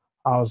 So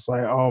I was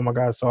like, oh my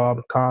god. So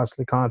I'm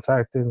constantly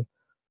contacting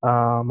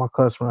my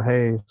customer.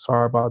 Hey,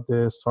 sorry about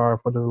this. Sorry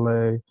for the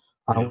delay.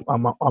 Yeah.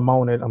 I'm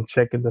on it. I'm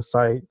checking the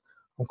site.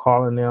 I'm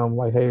calling them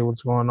like, hey,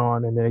 what's going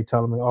on? And then they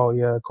telling me, oh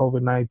yeah,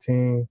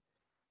 COVID-19.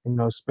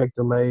 Expect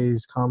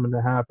delays coming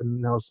to happen.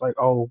 And I was like,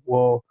 oh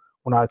well.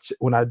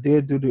 When I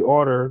did do the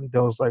order, they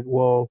was like,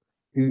 well,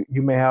 you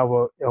may have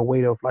a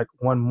wait of like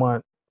 1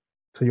 month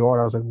to your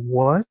order. I was like,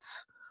 what?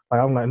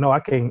 Like I'm like, no, I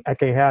can't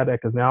have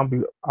that, because now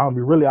I'll be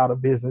really out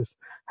of business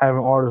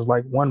having orders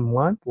like 1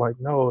 month. Like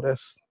no,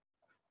 that's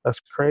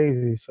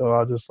crazy. So I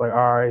was just like,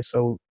 all right.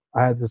 So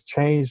I had to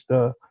change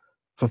the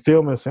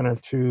fulfillment center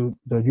to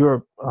the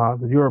Europe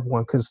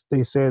one, because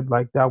they said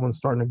like that one's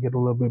starting to get a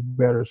little bit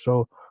better.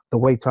 So the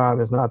wait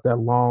time is not that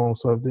long.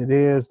 So if it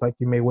is, like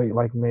you may wait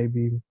like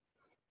maybe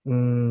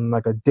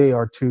like a day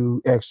or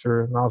two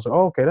extra. And I was like,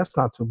 oh, okay, that's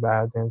not too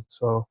bad then.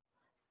 So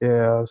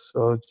yeah,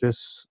 so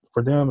just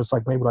for them, it's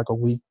like maybe like a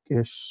week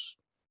ish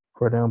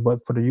for them.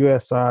 But for the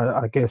US side,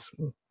 I guess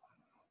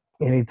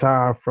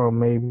anytime from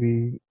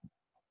maybe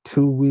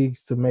 2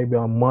 weeks to maybe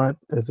a month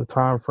is the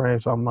time frame.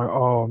 So I'm like,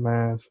 oh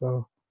man,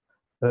 so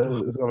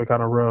it's gonna be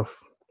kind of rough.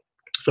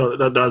 So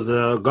does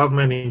the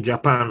government in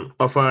Japan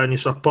offer any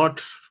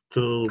support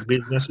to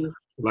businesses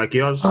like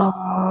yours?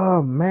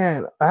 Oh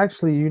man,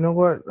 actually, you know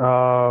what?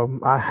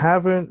 I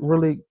haven't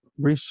really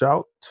reached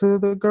out to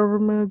the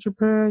government of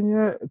Japan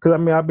yet, because I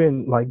mean I've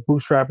been like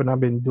bootstrapping. I've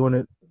been doing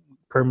it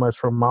pretty much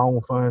from my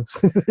own funds,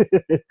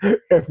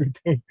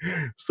 everything.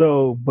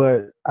 So,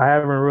 but I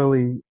haven't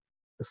really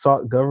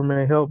sought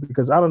government help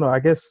because I don't know. I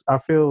guess I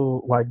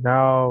feel like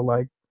now,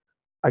 like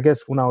I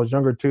guess when I was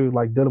younger too,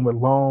 like dealing with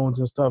loans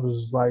and stuff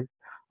is just like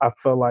I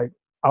felt like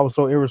I was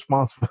so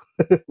irresponsible.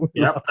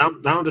 Yep, I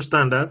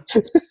understand that.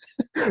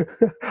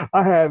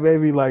 I had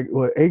maybe like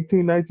what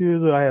 18, 19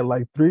 years old. I had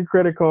like 3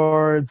 credit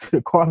cards,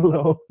 a car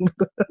loan,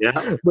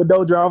 Yeah. but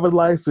no driver's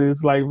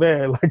license. Like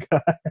man, like I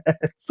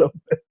had so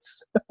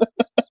much.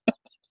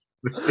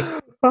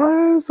 I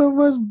had so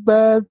much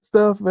bad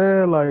stuff,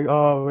 man. Like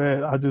oh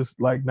man, I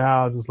just like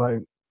now, just like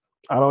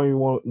I don't even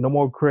want no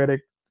more credit,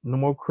 no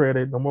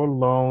more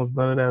loans,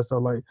 none of that. So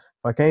like,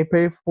 if I can't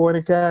pay for it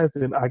in cash,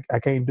 then I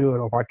can't do it.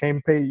 Or if I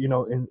can't pay,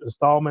 in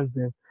installments,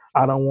 then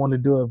I don't want to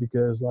do it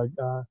because like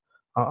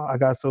I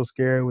got so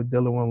scared with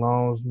dealing with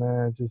loans,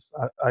 man. Just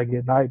I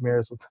get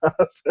nightmares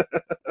sometimes.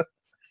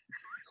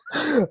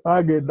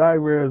 I get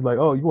nightmares like,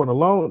 oh, you want a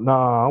loan?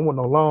 Nah, I want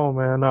no loan,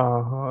 man.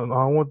 Nah, I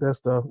don't want that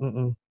stuff.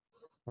 Mm-mm.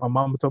 My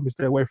mama told me to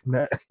stay away from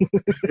that.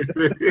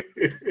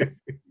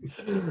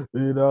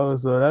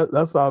 So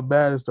that's how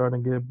bad it's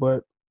starting to get.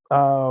 But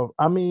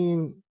I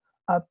mean,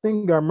 I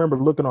think I remember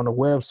looking on the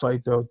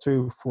website though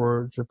too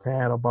for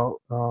Japan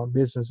about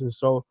businesses.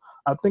 So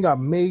I think I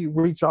may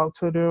reach out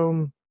to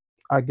them.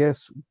 I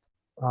guess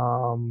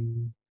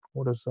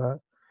what is that?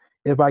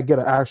 If I get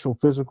an actual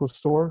physical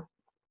store,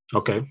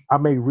 Okay. I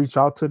may reach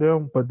out to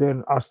them. But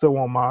then I still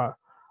want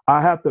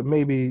I have to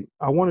maybe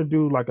I want to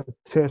do like a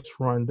test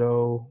run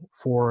though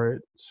for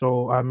it.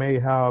 So I may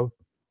have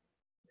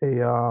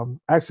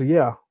actually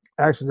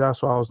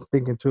that's what I was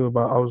thinking too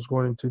about. I was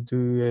going to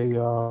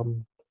do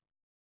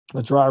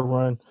a dry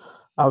run.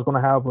 I was going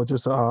to have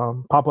just a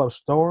pop-up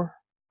store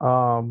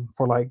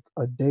for like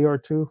a day or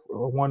two,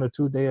 a 1 or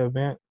 2 day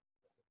event,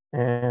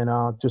 and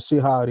just see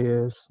how it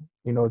is.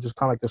 Just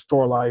kind of like the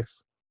store life.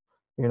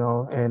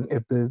 And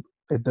if the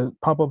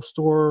pop-up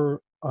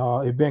store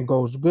event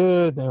goes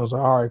good, then it was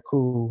like, all right,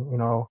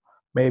 cool.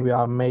 Maybe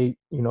I may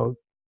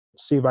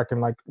see if I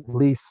can like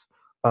lease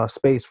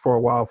space for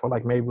a while for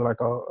like maybe like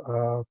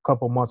a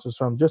couple months or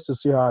something, just to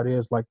see how it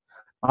is. Like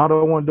I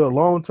don't want to do it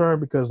long term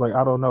because like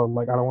I don't know,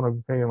 like I don't want to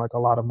be paying like a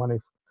lot of money,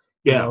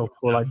 Yeah.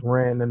 for like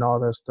rent and all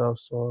that stuff.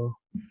 So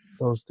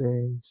those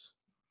things.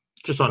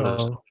 Just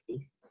understand. So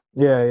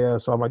yeah.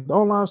 So I'm like the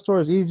online store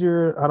is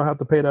easier. I don't have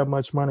to pay that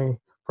much money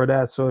for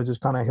that. So it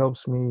just kind of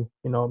helps me,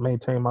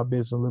 maintain my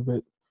business a little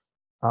bit.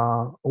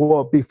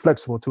 Well, be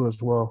flexible too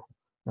as well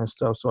and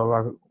stuff. So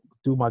if I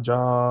do my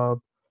job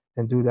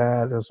and do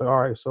that, and say,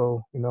 all right,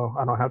 so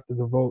I don't have to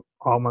devote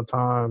all my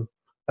time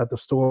at the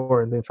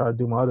store and then try to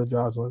do my other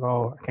jobs. Like,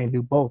 oh, I can't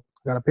do both.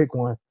 I gotta pick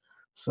one.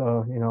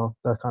 So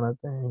that kind of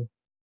thing.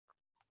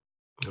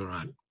 All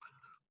right.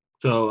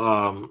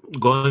 So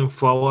going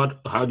forward,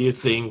 how do you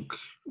think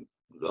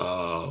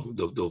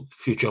the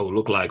future will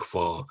look like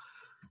for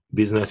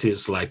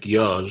businesses like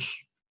yours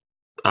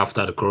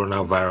after the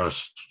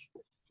coronavirus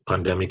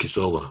pandemic is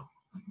over?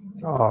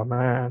 Oh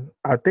man,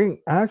 I think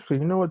actually,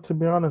 you know what? To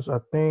be honest, I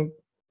think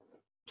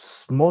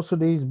most of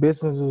these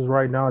businesses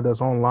right now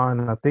that's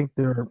online, and I think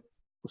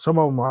some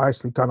of them are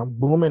actually kind of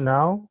booming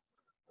now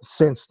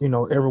since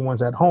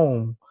everyone's at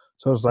home.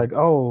 So it's like,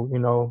 oh,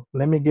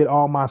 let me get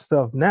all my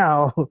stuff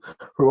now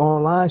for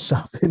online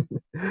shopping,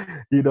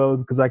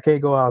 because I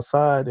can't go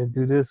outside and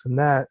do this and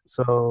that.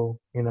 So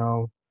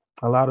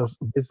a lot of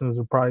businesses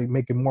are probably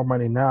making more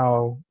money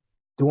now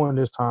during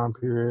this time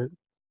period.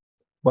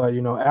 But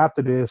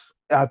after this,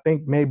 I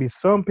think maybe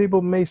some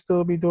people may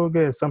still be doing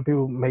good. Some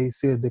people may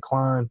see a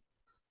decline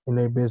in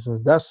their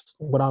business. That's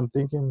what I'm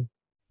thinking.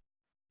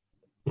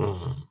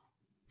 Mm.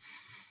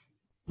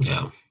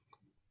 Yeah.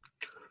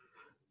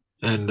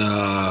 And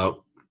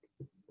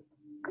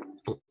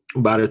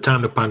by the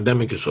time the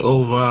pandemic is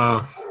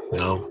over,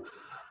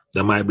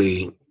 there might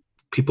be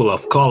people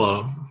of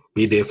color,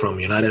 be they from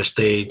United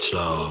States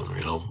or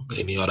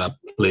any other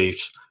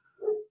place,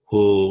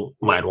 who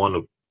might want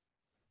to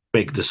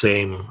make the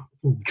same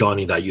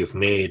journey that you've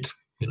made,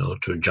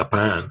 to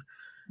Japan.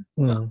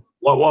 Mm.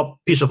 What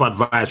piece of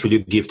advice will you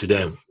give to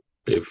them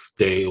if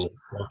they want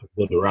to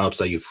go the routes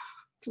that you've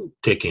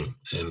taken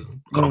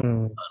and come?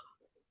 Mm.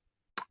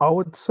 I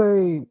would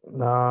say,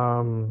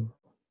 I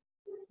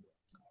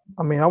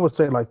would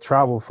say like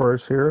travel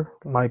first here.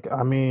 Like,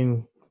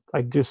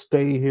 like just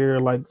stay here.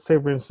 Like, say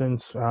for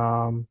instance, if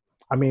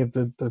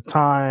the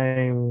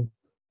time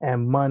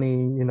and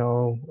money,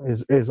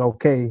 is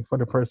okay for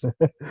the person,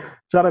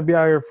 try to be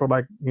out here for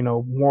like,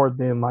 more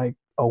than like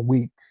a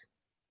week.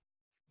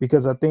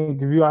 Because I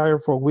think if you're out here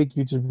for a week,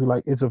 you just be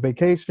like, it's a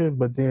vacation,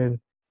 but then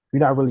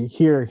you're not really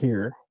here.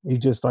 You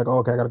just like,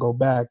 okay, I gotta go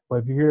back. But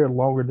if you're here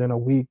longer than a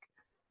week,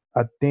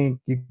 I think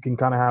you can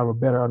kind of have a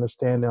better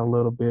understanding a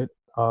little bit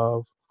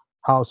of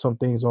how some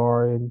things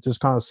are and just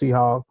kind of see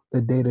how the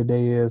day to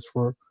day is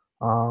for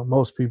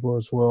most people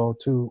as well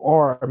too.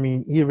 Or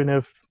even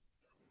if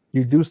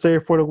you do stay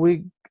for the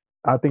week,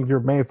 I think your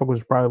main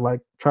focus is probably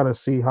like trying to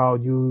see how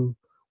you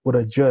would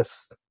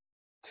adjust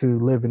to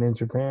living in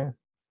Japan,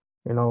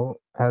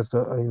 as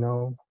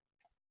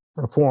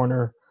a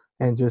foreigner.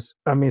 And just,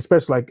 I mean,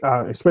 especially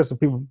especially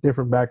people with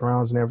different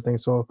backgrounds and everything.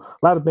 So a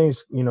lot of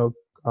things,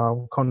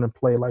 come into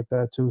play like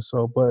that too.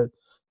 So, but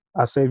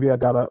I say, I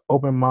got an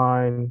open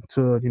mind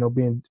to,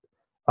 being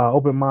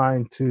open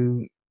mind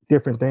to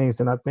different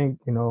things. And I think,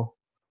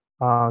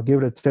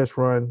 give it a test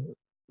run,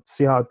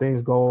 see how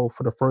things go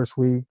for the first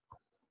week.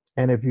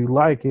 And if you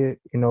like it,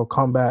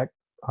 come back,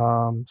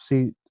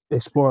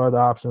 explore other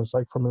options,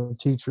 like from a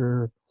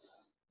teacher.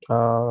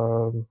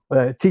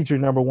 Teacher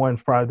number one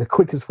is probably the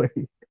quickest way.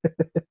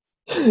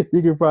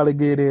 You can probably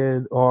get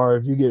in, or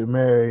if you get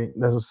married,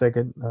 that's a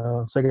second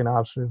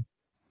option.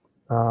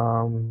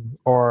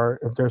 Or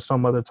if there's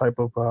some other type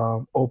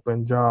of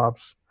open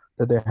jobs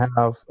that they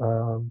have,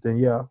 then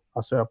yeah,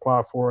 I say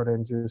apply for it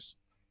and just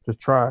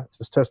try,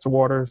 just test the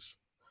waters,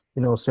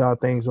 see how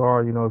things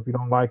are. If you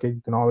don't like it,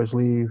 you can always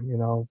leave.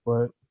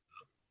 But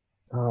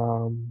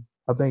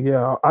I think,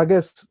 yeah, I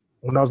guess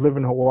when I was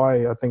living in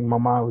Hawaii, I think my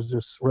mind was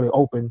just really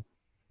open,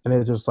 and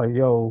it's just like,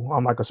 yo,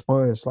 I'm like a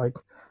sponge. Like,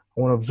 I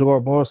want to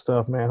absorb more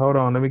stuff, man. Hold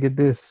on, let me get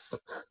this,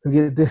 let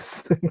me get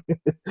this.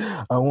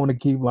 I want to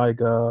keep like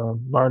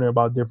learning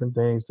about different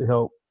things to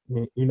help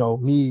me,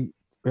 me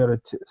be able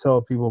to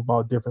tell people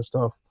about different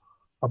stuff,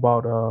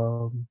 about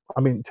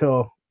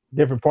tell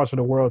different parts of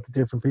the world to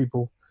different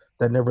people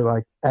that never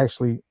like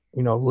actually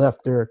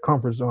left their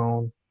comfort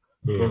zone.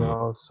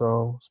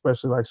 So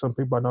especially like some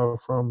people I know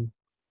from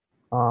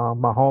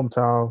my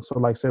hometown. So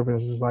like, say for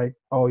instance, like,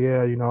 oh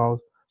yeah,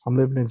 I'm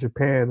living in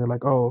Japan. They're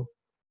like,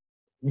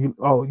 you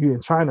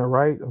in China,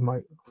 right? I'm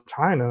like,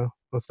 China?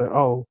 Let's say,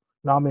 oh,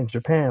 no, I'm in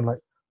Japan. Like,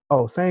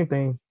 oh, same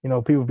thing.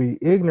 People be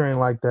ignorant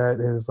like that.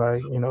 It's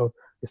like,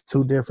 it's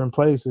two different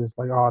places.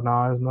 Like, oh,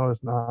 no,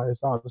 it's not.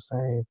 It's all the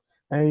same.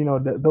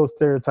 And those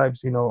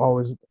stereotypes,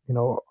 always,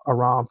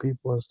 around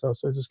people and stuff.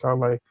 So it's just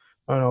kind of like,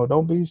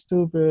 don't be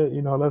stupid.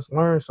 Let's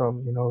learn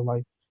something.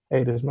 Like,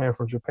 hey, this man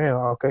from Japan.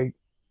 Okay,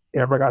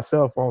 everybody got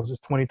cell phones.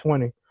 It's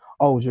 2020.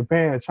 Oh,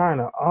 Japan,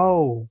 China.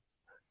 Oh,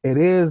 it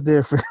is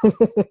different.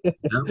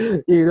 Yeah.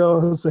 You know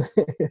what I'm saying?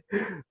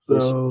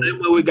 So same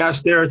way we got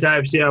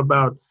stereotypes here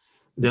about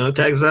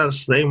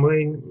Texas. Same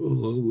way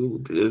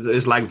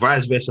it's like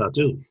vice versa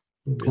too.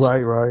 It's,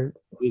 right.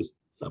 it's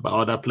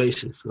about other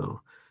places. So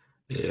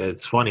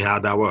it's funny how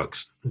that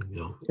works.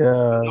 Yeah. You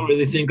don't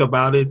really think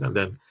about it, and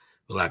then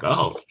you're like,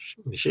 oh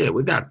shit,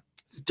 we got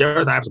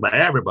stereotypes about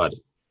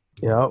everybody.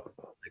 Yep.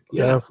 Like,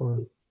 yeah,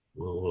 Definitely.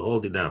 we'll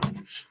hold it down.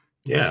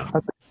 Yeah. I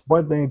think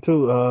one thing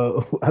too,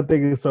 I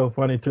think it's so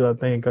funny too. I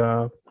think,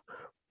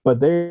 but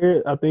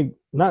there, I think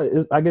not.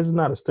 I guess it's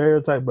not a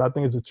stereotype, but I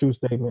think it's a true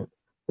statement.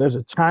 There's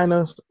a I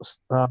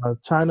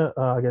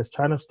guess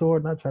China store,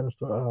 not China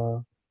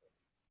store,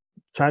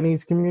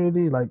 Chinese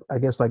community, like I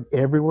guess like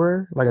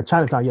everywhere, like a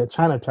Chinatown. Yeah,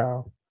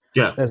 Chinatown.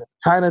 Yeah. There's a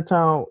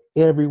Chinatown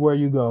everywhere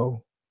you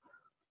go.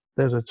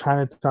 There's a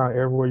Chinatown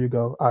everywhere you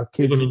go. I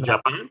kid Even you in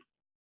not. Japan?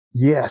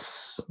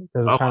 Yes,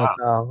 there's a Oh wow.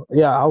 Chinatown.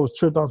 Yeah, I was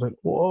tripped. I was like,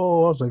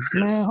 whoa. I was like,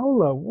 man, That's,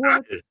 hold up, that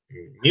what? is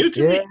new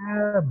to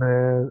Yeah, me.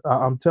 man.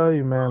 I'm telling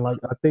you, man. Like,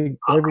 I think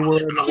I everywhere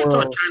in the always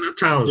thought world.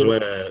 Chinatowns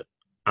were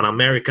an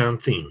American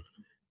thing.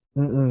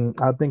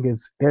 I think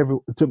it's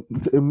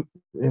in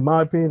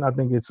my opinion, I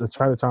think it's a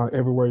Chinatown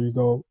everywhere you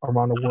go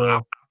around the I'll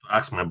world.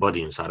 ask my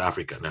buddy in South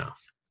Africa now.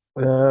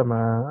 Yeah,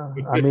 man.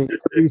 I mean, it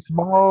could be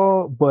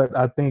small, but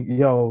I think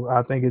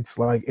it's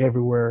like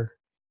everywhere.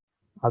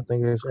 I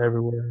think it's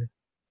everywhere.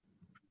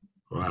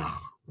 Wow.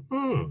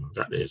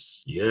 That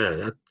is,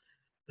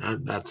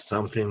 that's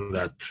something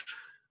I've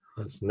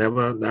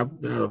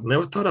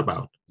never thought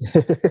about.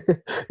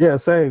 Yeah,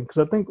 same.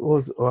 Because I think it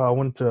was I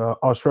went to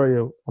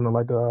Australia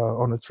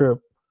on a trip.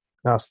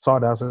 And I saw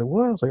that. I was like,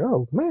 what? I was like,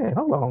 oh man,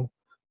 hold on,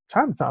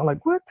 Chinatown.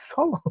 Like, what?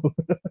 Hold on.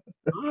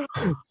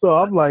 Ah, So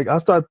I'm like, I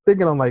start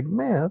thinking, I'm like,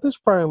 man, there's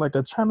probably like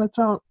a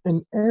Chinatown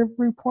in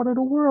every part of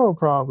the world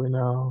probably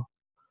now.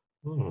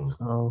 hmm.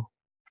 So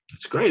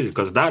It's crazy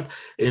because that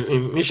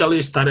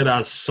initially started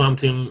as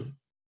something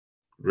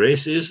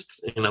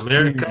racist in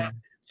America, mm,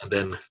 and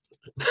then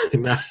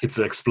now it's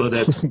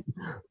exploded.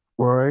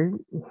 right.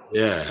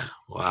 Yeah.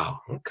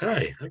 Wow.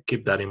 Okay. I'll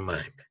keep that in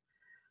mind.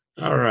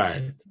 All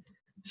right.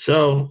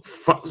 So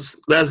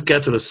let's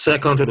get to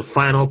the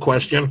final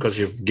question because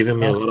you've given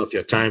me a lot of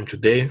your time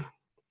today,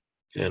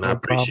 and I No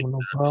appreciate problem. No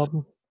that.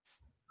 problem.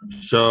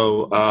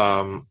 So,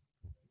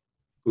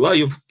 well,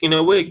 you've in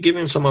a way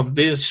given some of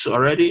this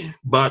already,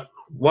 but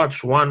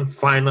what's one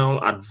final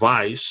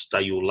advice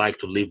that you would like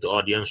to leave the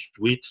audience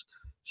with?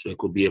 So it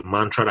could be a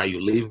mantra that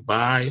you live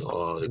by,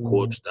 or a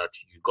quote Mm, that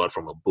you got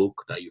from a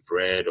book that you've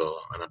read, or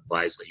an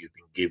advice that you've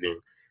been given,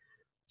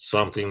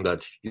 something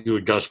that you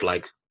would just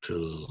like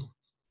to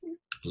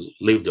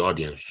leave the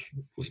audience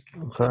with.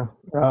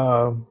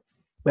 okay.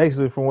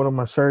 Basically, from one of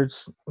my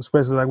shirts,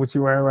 especially like what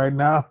you're wearing right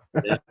now.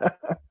 Yeah.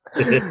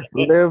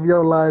 Live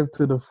your life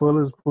to the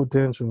fullest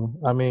potential.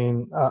 I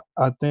mean,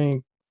 I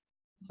think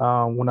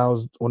when I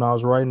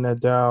was writing that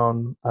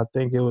down, I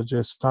think it was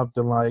just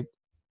something like,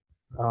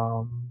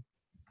 um,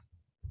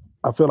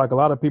 I feel like a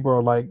lot of people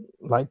are like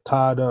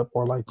tied up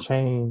or like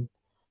chained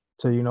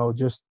to,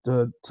 just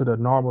to the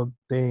normal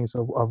things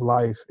of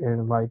life,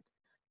 and like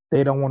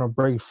they don't want to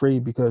break free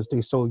because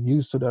they so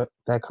used to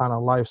that kind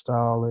of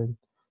lifestyle. And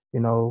you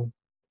know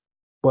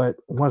but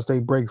once they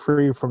break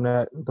free from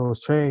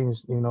those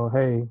chains,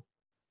 hey,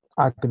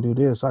 I can do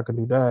this, I can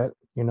do that,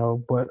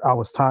 but I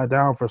was tied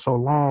down for so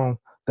long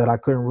that I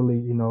couldn't really,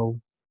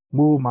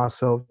 move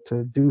myself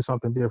to do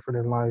something different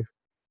in life,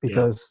 Yeah.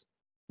 because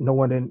no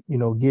one didn't,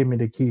 give me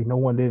the key. No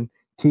one didn't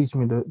teach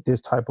me this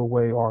type of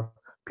way, or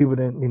people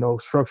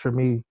didn't, structure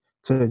me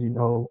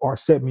to, or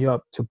set me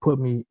up to put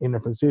me in a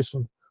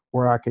position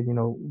where I could,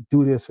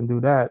 do this and do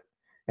that.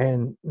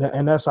 And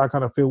that's how I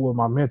kind of feel with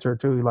my mentor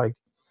too. Like,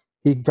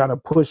 he kind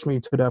of pushed me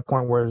to that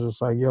point where it's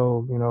just like,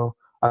 yo,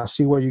 I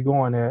see where you're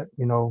going at.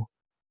 You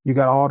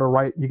got the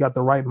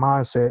right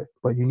mindset,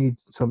 but you need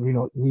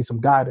some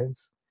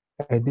guidance.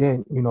 And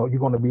then, you're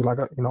going to be like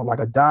like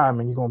a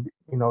diamond. You're going to be,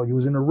 you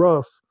was in the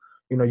rough,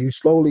 you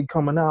slowly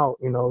coming out,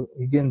 you're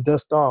getting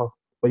dust off,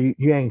 but you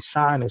ain't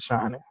shining,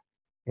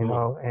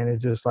 Mm. and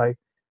it's just like,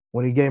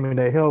 when he gave me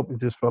that help, it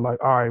just felt like,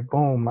 all right,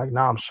 boom, like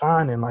now I'm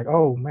shining, like,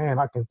 oh man,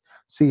 I can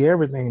see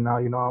everything now,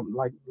 I'm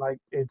like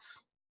it's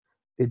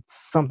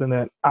something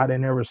that I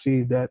didn't ever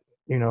see that,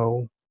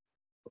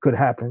 could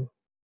happen.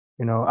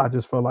 I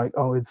just felt like,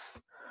 oh, it's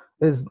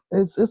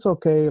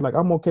okay. Like,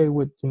 I'm okay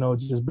with,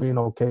 just being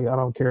okay. I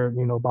don't care,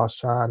 about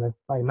shining.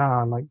 Like,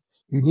 nah, like,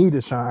 you need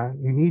to shine.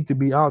 You need to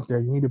be out there.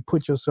 You need to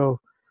put yourself,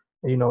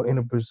 in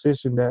a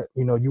position that,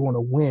 you want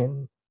to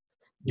win.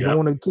 You don't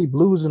Yeah. want to keep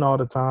losing all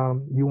the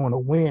time. You want to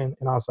win.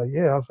 And I was like,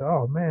 yeah. I was like,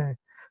 oh man.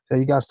 So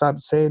you got to stop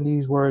saying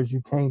these words.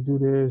 You can't do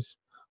this.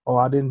 Oh,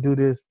 I didn't do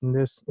this and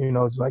this.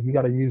 It's like, you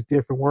got to use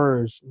different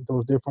words.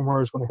 Those different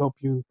words going to help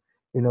you,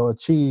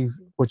 achieve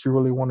what you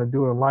really want to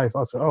do in life.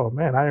 I said, oh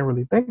man, I didn't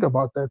really think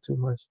about that too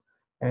much.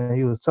 And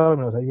he was telling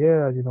me, I was like,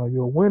 yeah,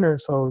 you're a winner.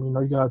 So, you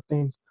got to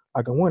think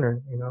like a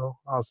winner. I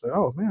was like,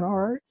 oh man, all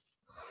right.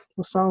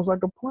 Well, sounds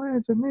like a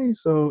plan to me.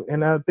 So,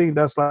 and I think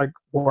that's like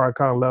where I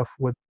kind of left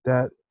with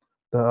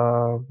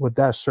with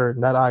that shirt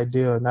and that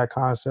idea and that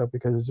concept,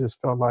 because it just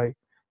felt like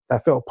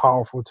that felt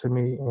powerful to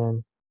me,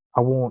 and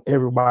I want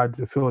everybody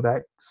to feel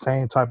that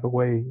same type of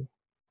way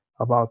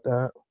about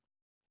that.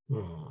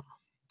 Mm.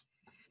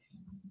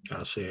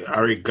 I'll say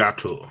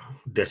arigato,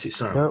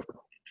 Desi-san. Yep.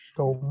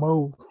 Don't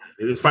move.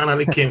 It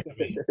finally came to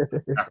me.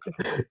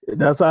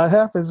 That's how it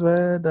happens,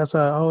 man. That's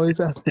how it always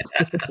happens.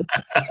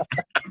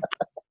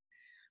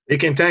 You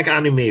can thank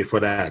anime for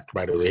that,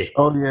 by the way.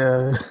 Oh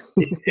yeah.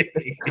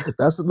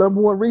 That's the number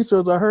one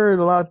research I heard.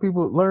 A lot of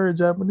people learn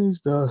Japanese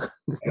stuff.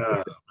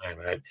 Oh,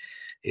 man,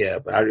 yeah,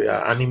 but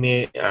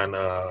anime and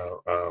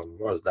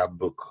what was that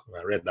book?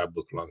 I read that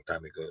book a long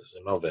time ago. It's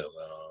a novel.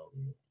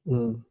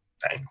 Dang,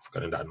 I've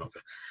forgotten that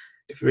novel.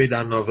 If you read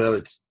that novel,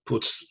 it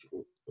puts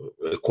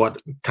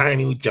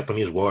tiny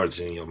Japanese words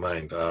in your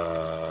mind.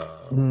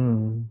 I'll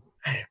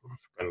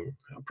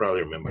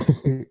probably remember.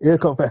 It'll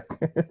come back.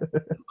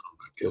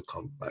 It'll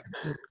come back.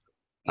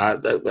 I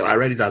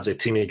read it as a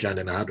teenager, and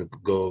then I had to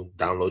go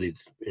download it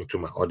into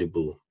my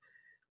Audible.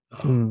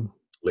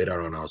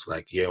 Later on, I was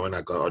like, yeah, when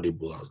I got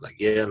Audible, I was like,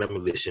 yeah, let me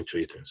listen to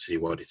it and see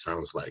what it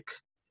sounds like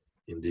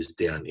in this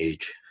day and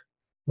age.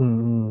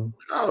 Oh,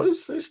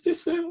 it's this,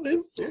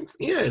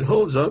 yeah, it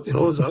holds up. It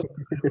holds up.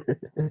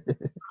 Oh,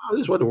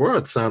 this is what the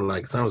words sound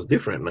like. It sounds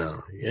different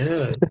now.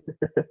 Yeah.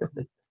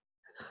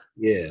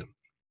 Yeah.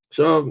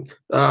 So,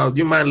 do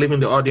you mind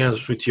leaving the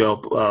audience with your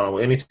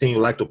anything you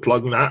like to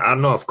plug in? I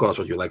know, of course,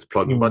 what you like to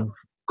plug in, but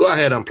go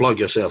ahead and plug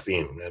yourself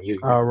in.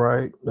 And all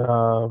right.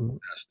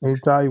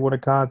 Anytime you want to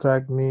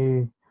contact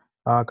me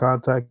at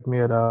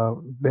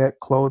Vet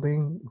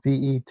Clothing,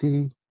 VET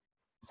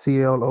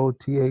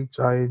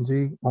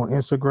CLOTHING on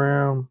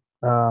Instagram.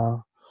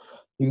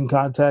 You can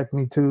contact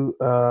me too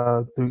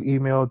through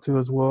email too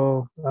as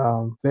well.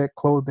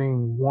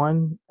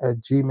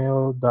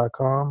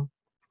 vetclothing1@gmail.com.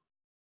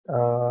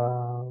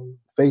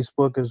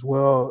 Facebook as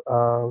well.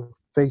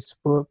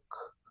 Facebook,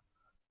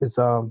 it's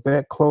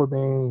Vet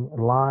Clothing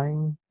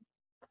Line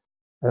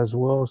as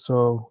well.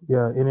 So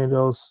yeah, any of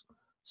those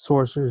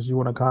sources you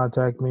want to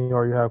contact me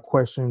or you have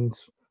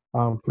questions,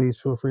 please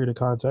feel free to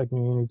contact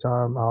me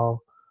anytime.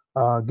 I'll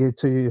get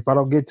to you. If I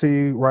don't get to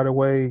you right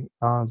away,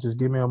 just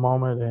give me a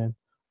moment and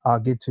I'll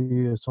get to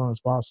you as soon as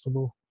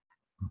possible.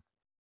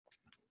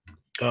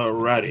 All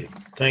righty.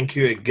 Thank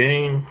you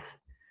again.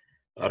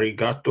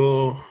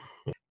 Arigato.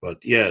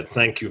 But yeah,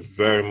 thank you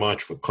very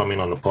much for coming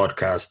on the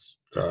podcast.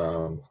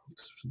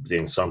 It's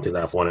been something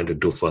that I've wanted to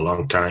do for a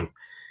long time.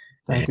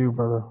 Thank you,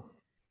 brother.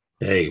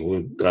 Hey,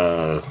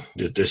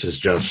 this is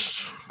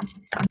just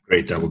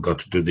great that we got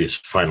to do this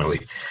finally.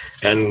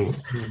 And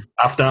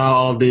after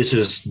all this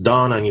is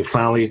done and you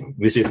finally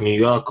visit New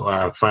York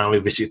or finally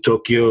visit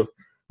Tokyo,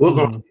 we're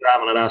going to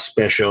have another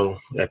special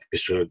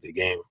episode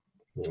again.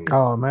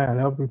 Oh, man,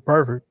 that would be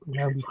perfect.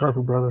 That would be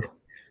perfect, brother.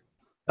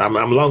 I'm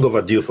long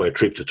overdue for a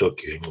trip to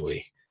Tokyo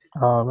anyway.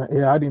 Man,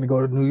 yeah, I need to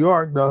go to New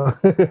York, though.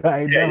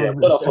 Yeah,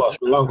 both of us,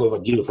 we're long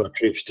overdue for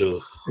trips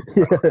too.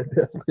 Yeah,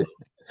 definitely.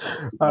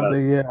 I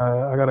think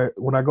I gotta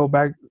when I go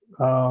back,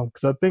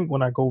 because I think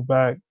when I go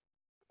back,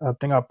 I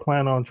think I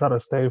plan on try to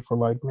stay for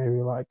like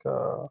maybe like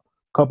a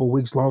couple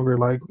weeks longer.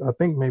 Like I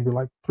think maybe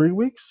like 3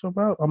 weeks.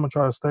 About I'm gonna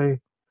try to stay.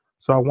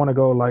 So I want to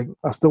go like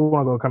I still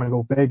want to go kind of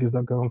go Vegas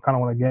though, 'cause I kind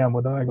of want to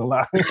gamble. Though, I ain't gonna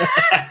lie.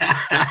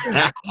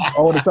 I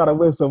want to try to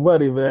win some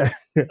money, man.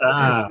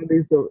 I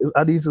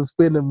need some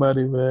spending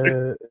money,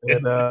 man.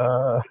 And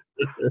I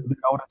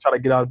want to try to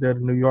get out there to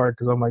New York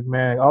because I'm like,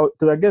 man,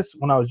 because I guess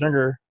when I was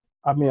younger,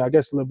 I mean, I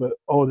guess a little bit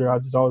older, I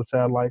just always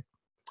had like,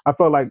 I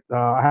felt like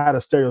I had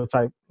a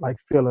stereotype, like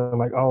feeling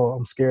like, oh,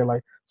 I'm scared,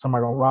 like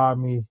somebody gonna rob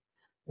me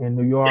in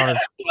New York. I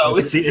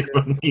always see it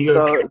from New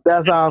York. So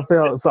that's how I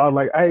felt. So I was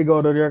like, I ain't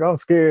going to New York. I'm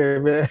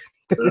scared, man.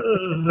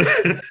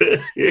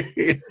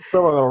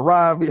 Someone gonna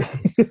rob me.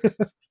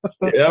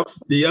 Yep,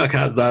 New York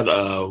has that.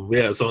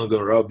 Someone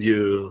gonna rob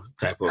you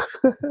type of.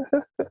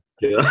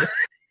 Yeah.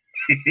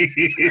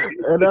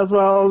 And that's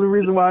why the only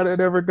reason why I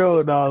never go.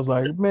 And I was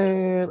like,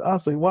 man, I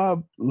was like, why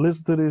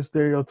listen to this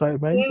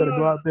stereotype, man? You better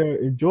go out there,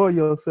 enjoy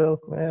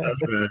yourself, man.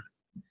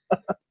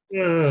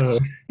 Yeah.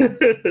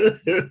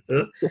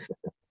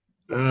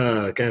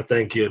 I can't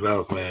thank you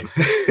enough, man.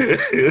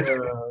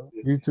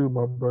 You too,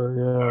 my brother.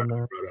 Yeah,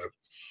 man.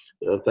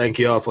 Thank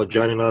you all for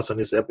joining us on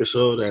this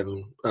episode,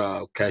 and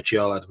I'll catch you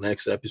all at the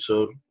next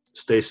episode.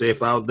 Stay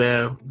safe out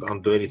there.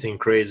 Don't do anything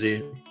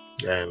crazy.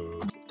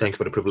 And thank you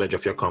for the privilege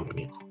of your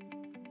company.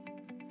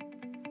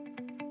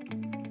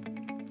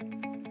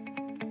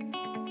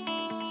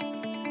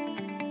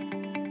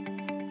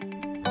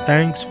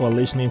 Thanks for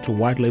listening to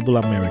White Label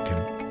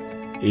American.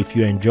 If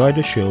you enjoyed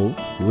the show,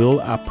 we'll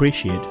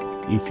appreciate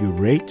if you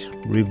rate,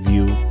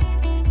 review,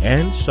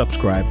 and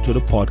subscribe to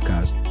the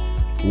podcast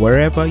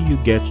wherever you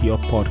get your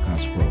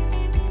podcast from.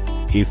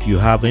 If you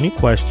have any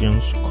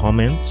questions,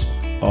 comments,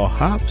 or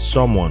have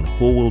someone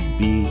who will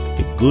be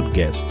a good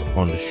guest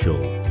on the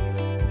show,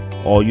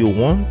 or you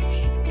want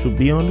to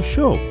be on the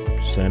show,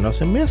 send us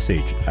a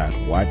message at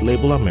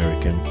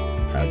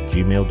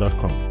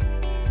whitelabelamerican@gmail.com.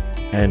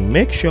 And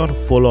make sure to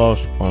follow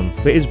us on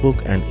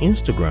Facebook and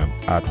Instagram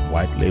at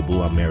White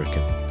Label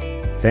American.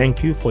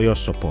 Thank you for your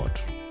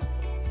support.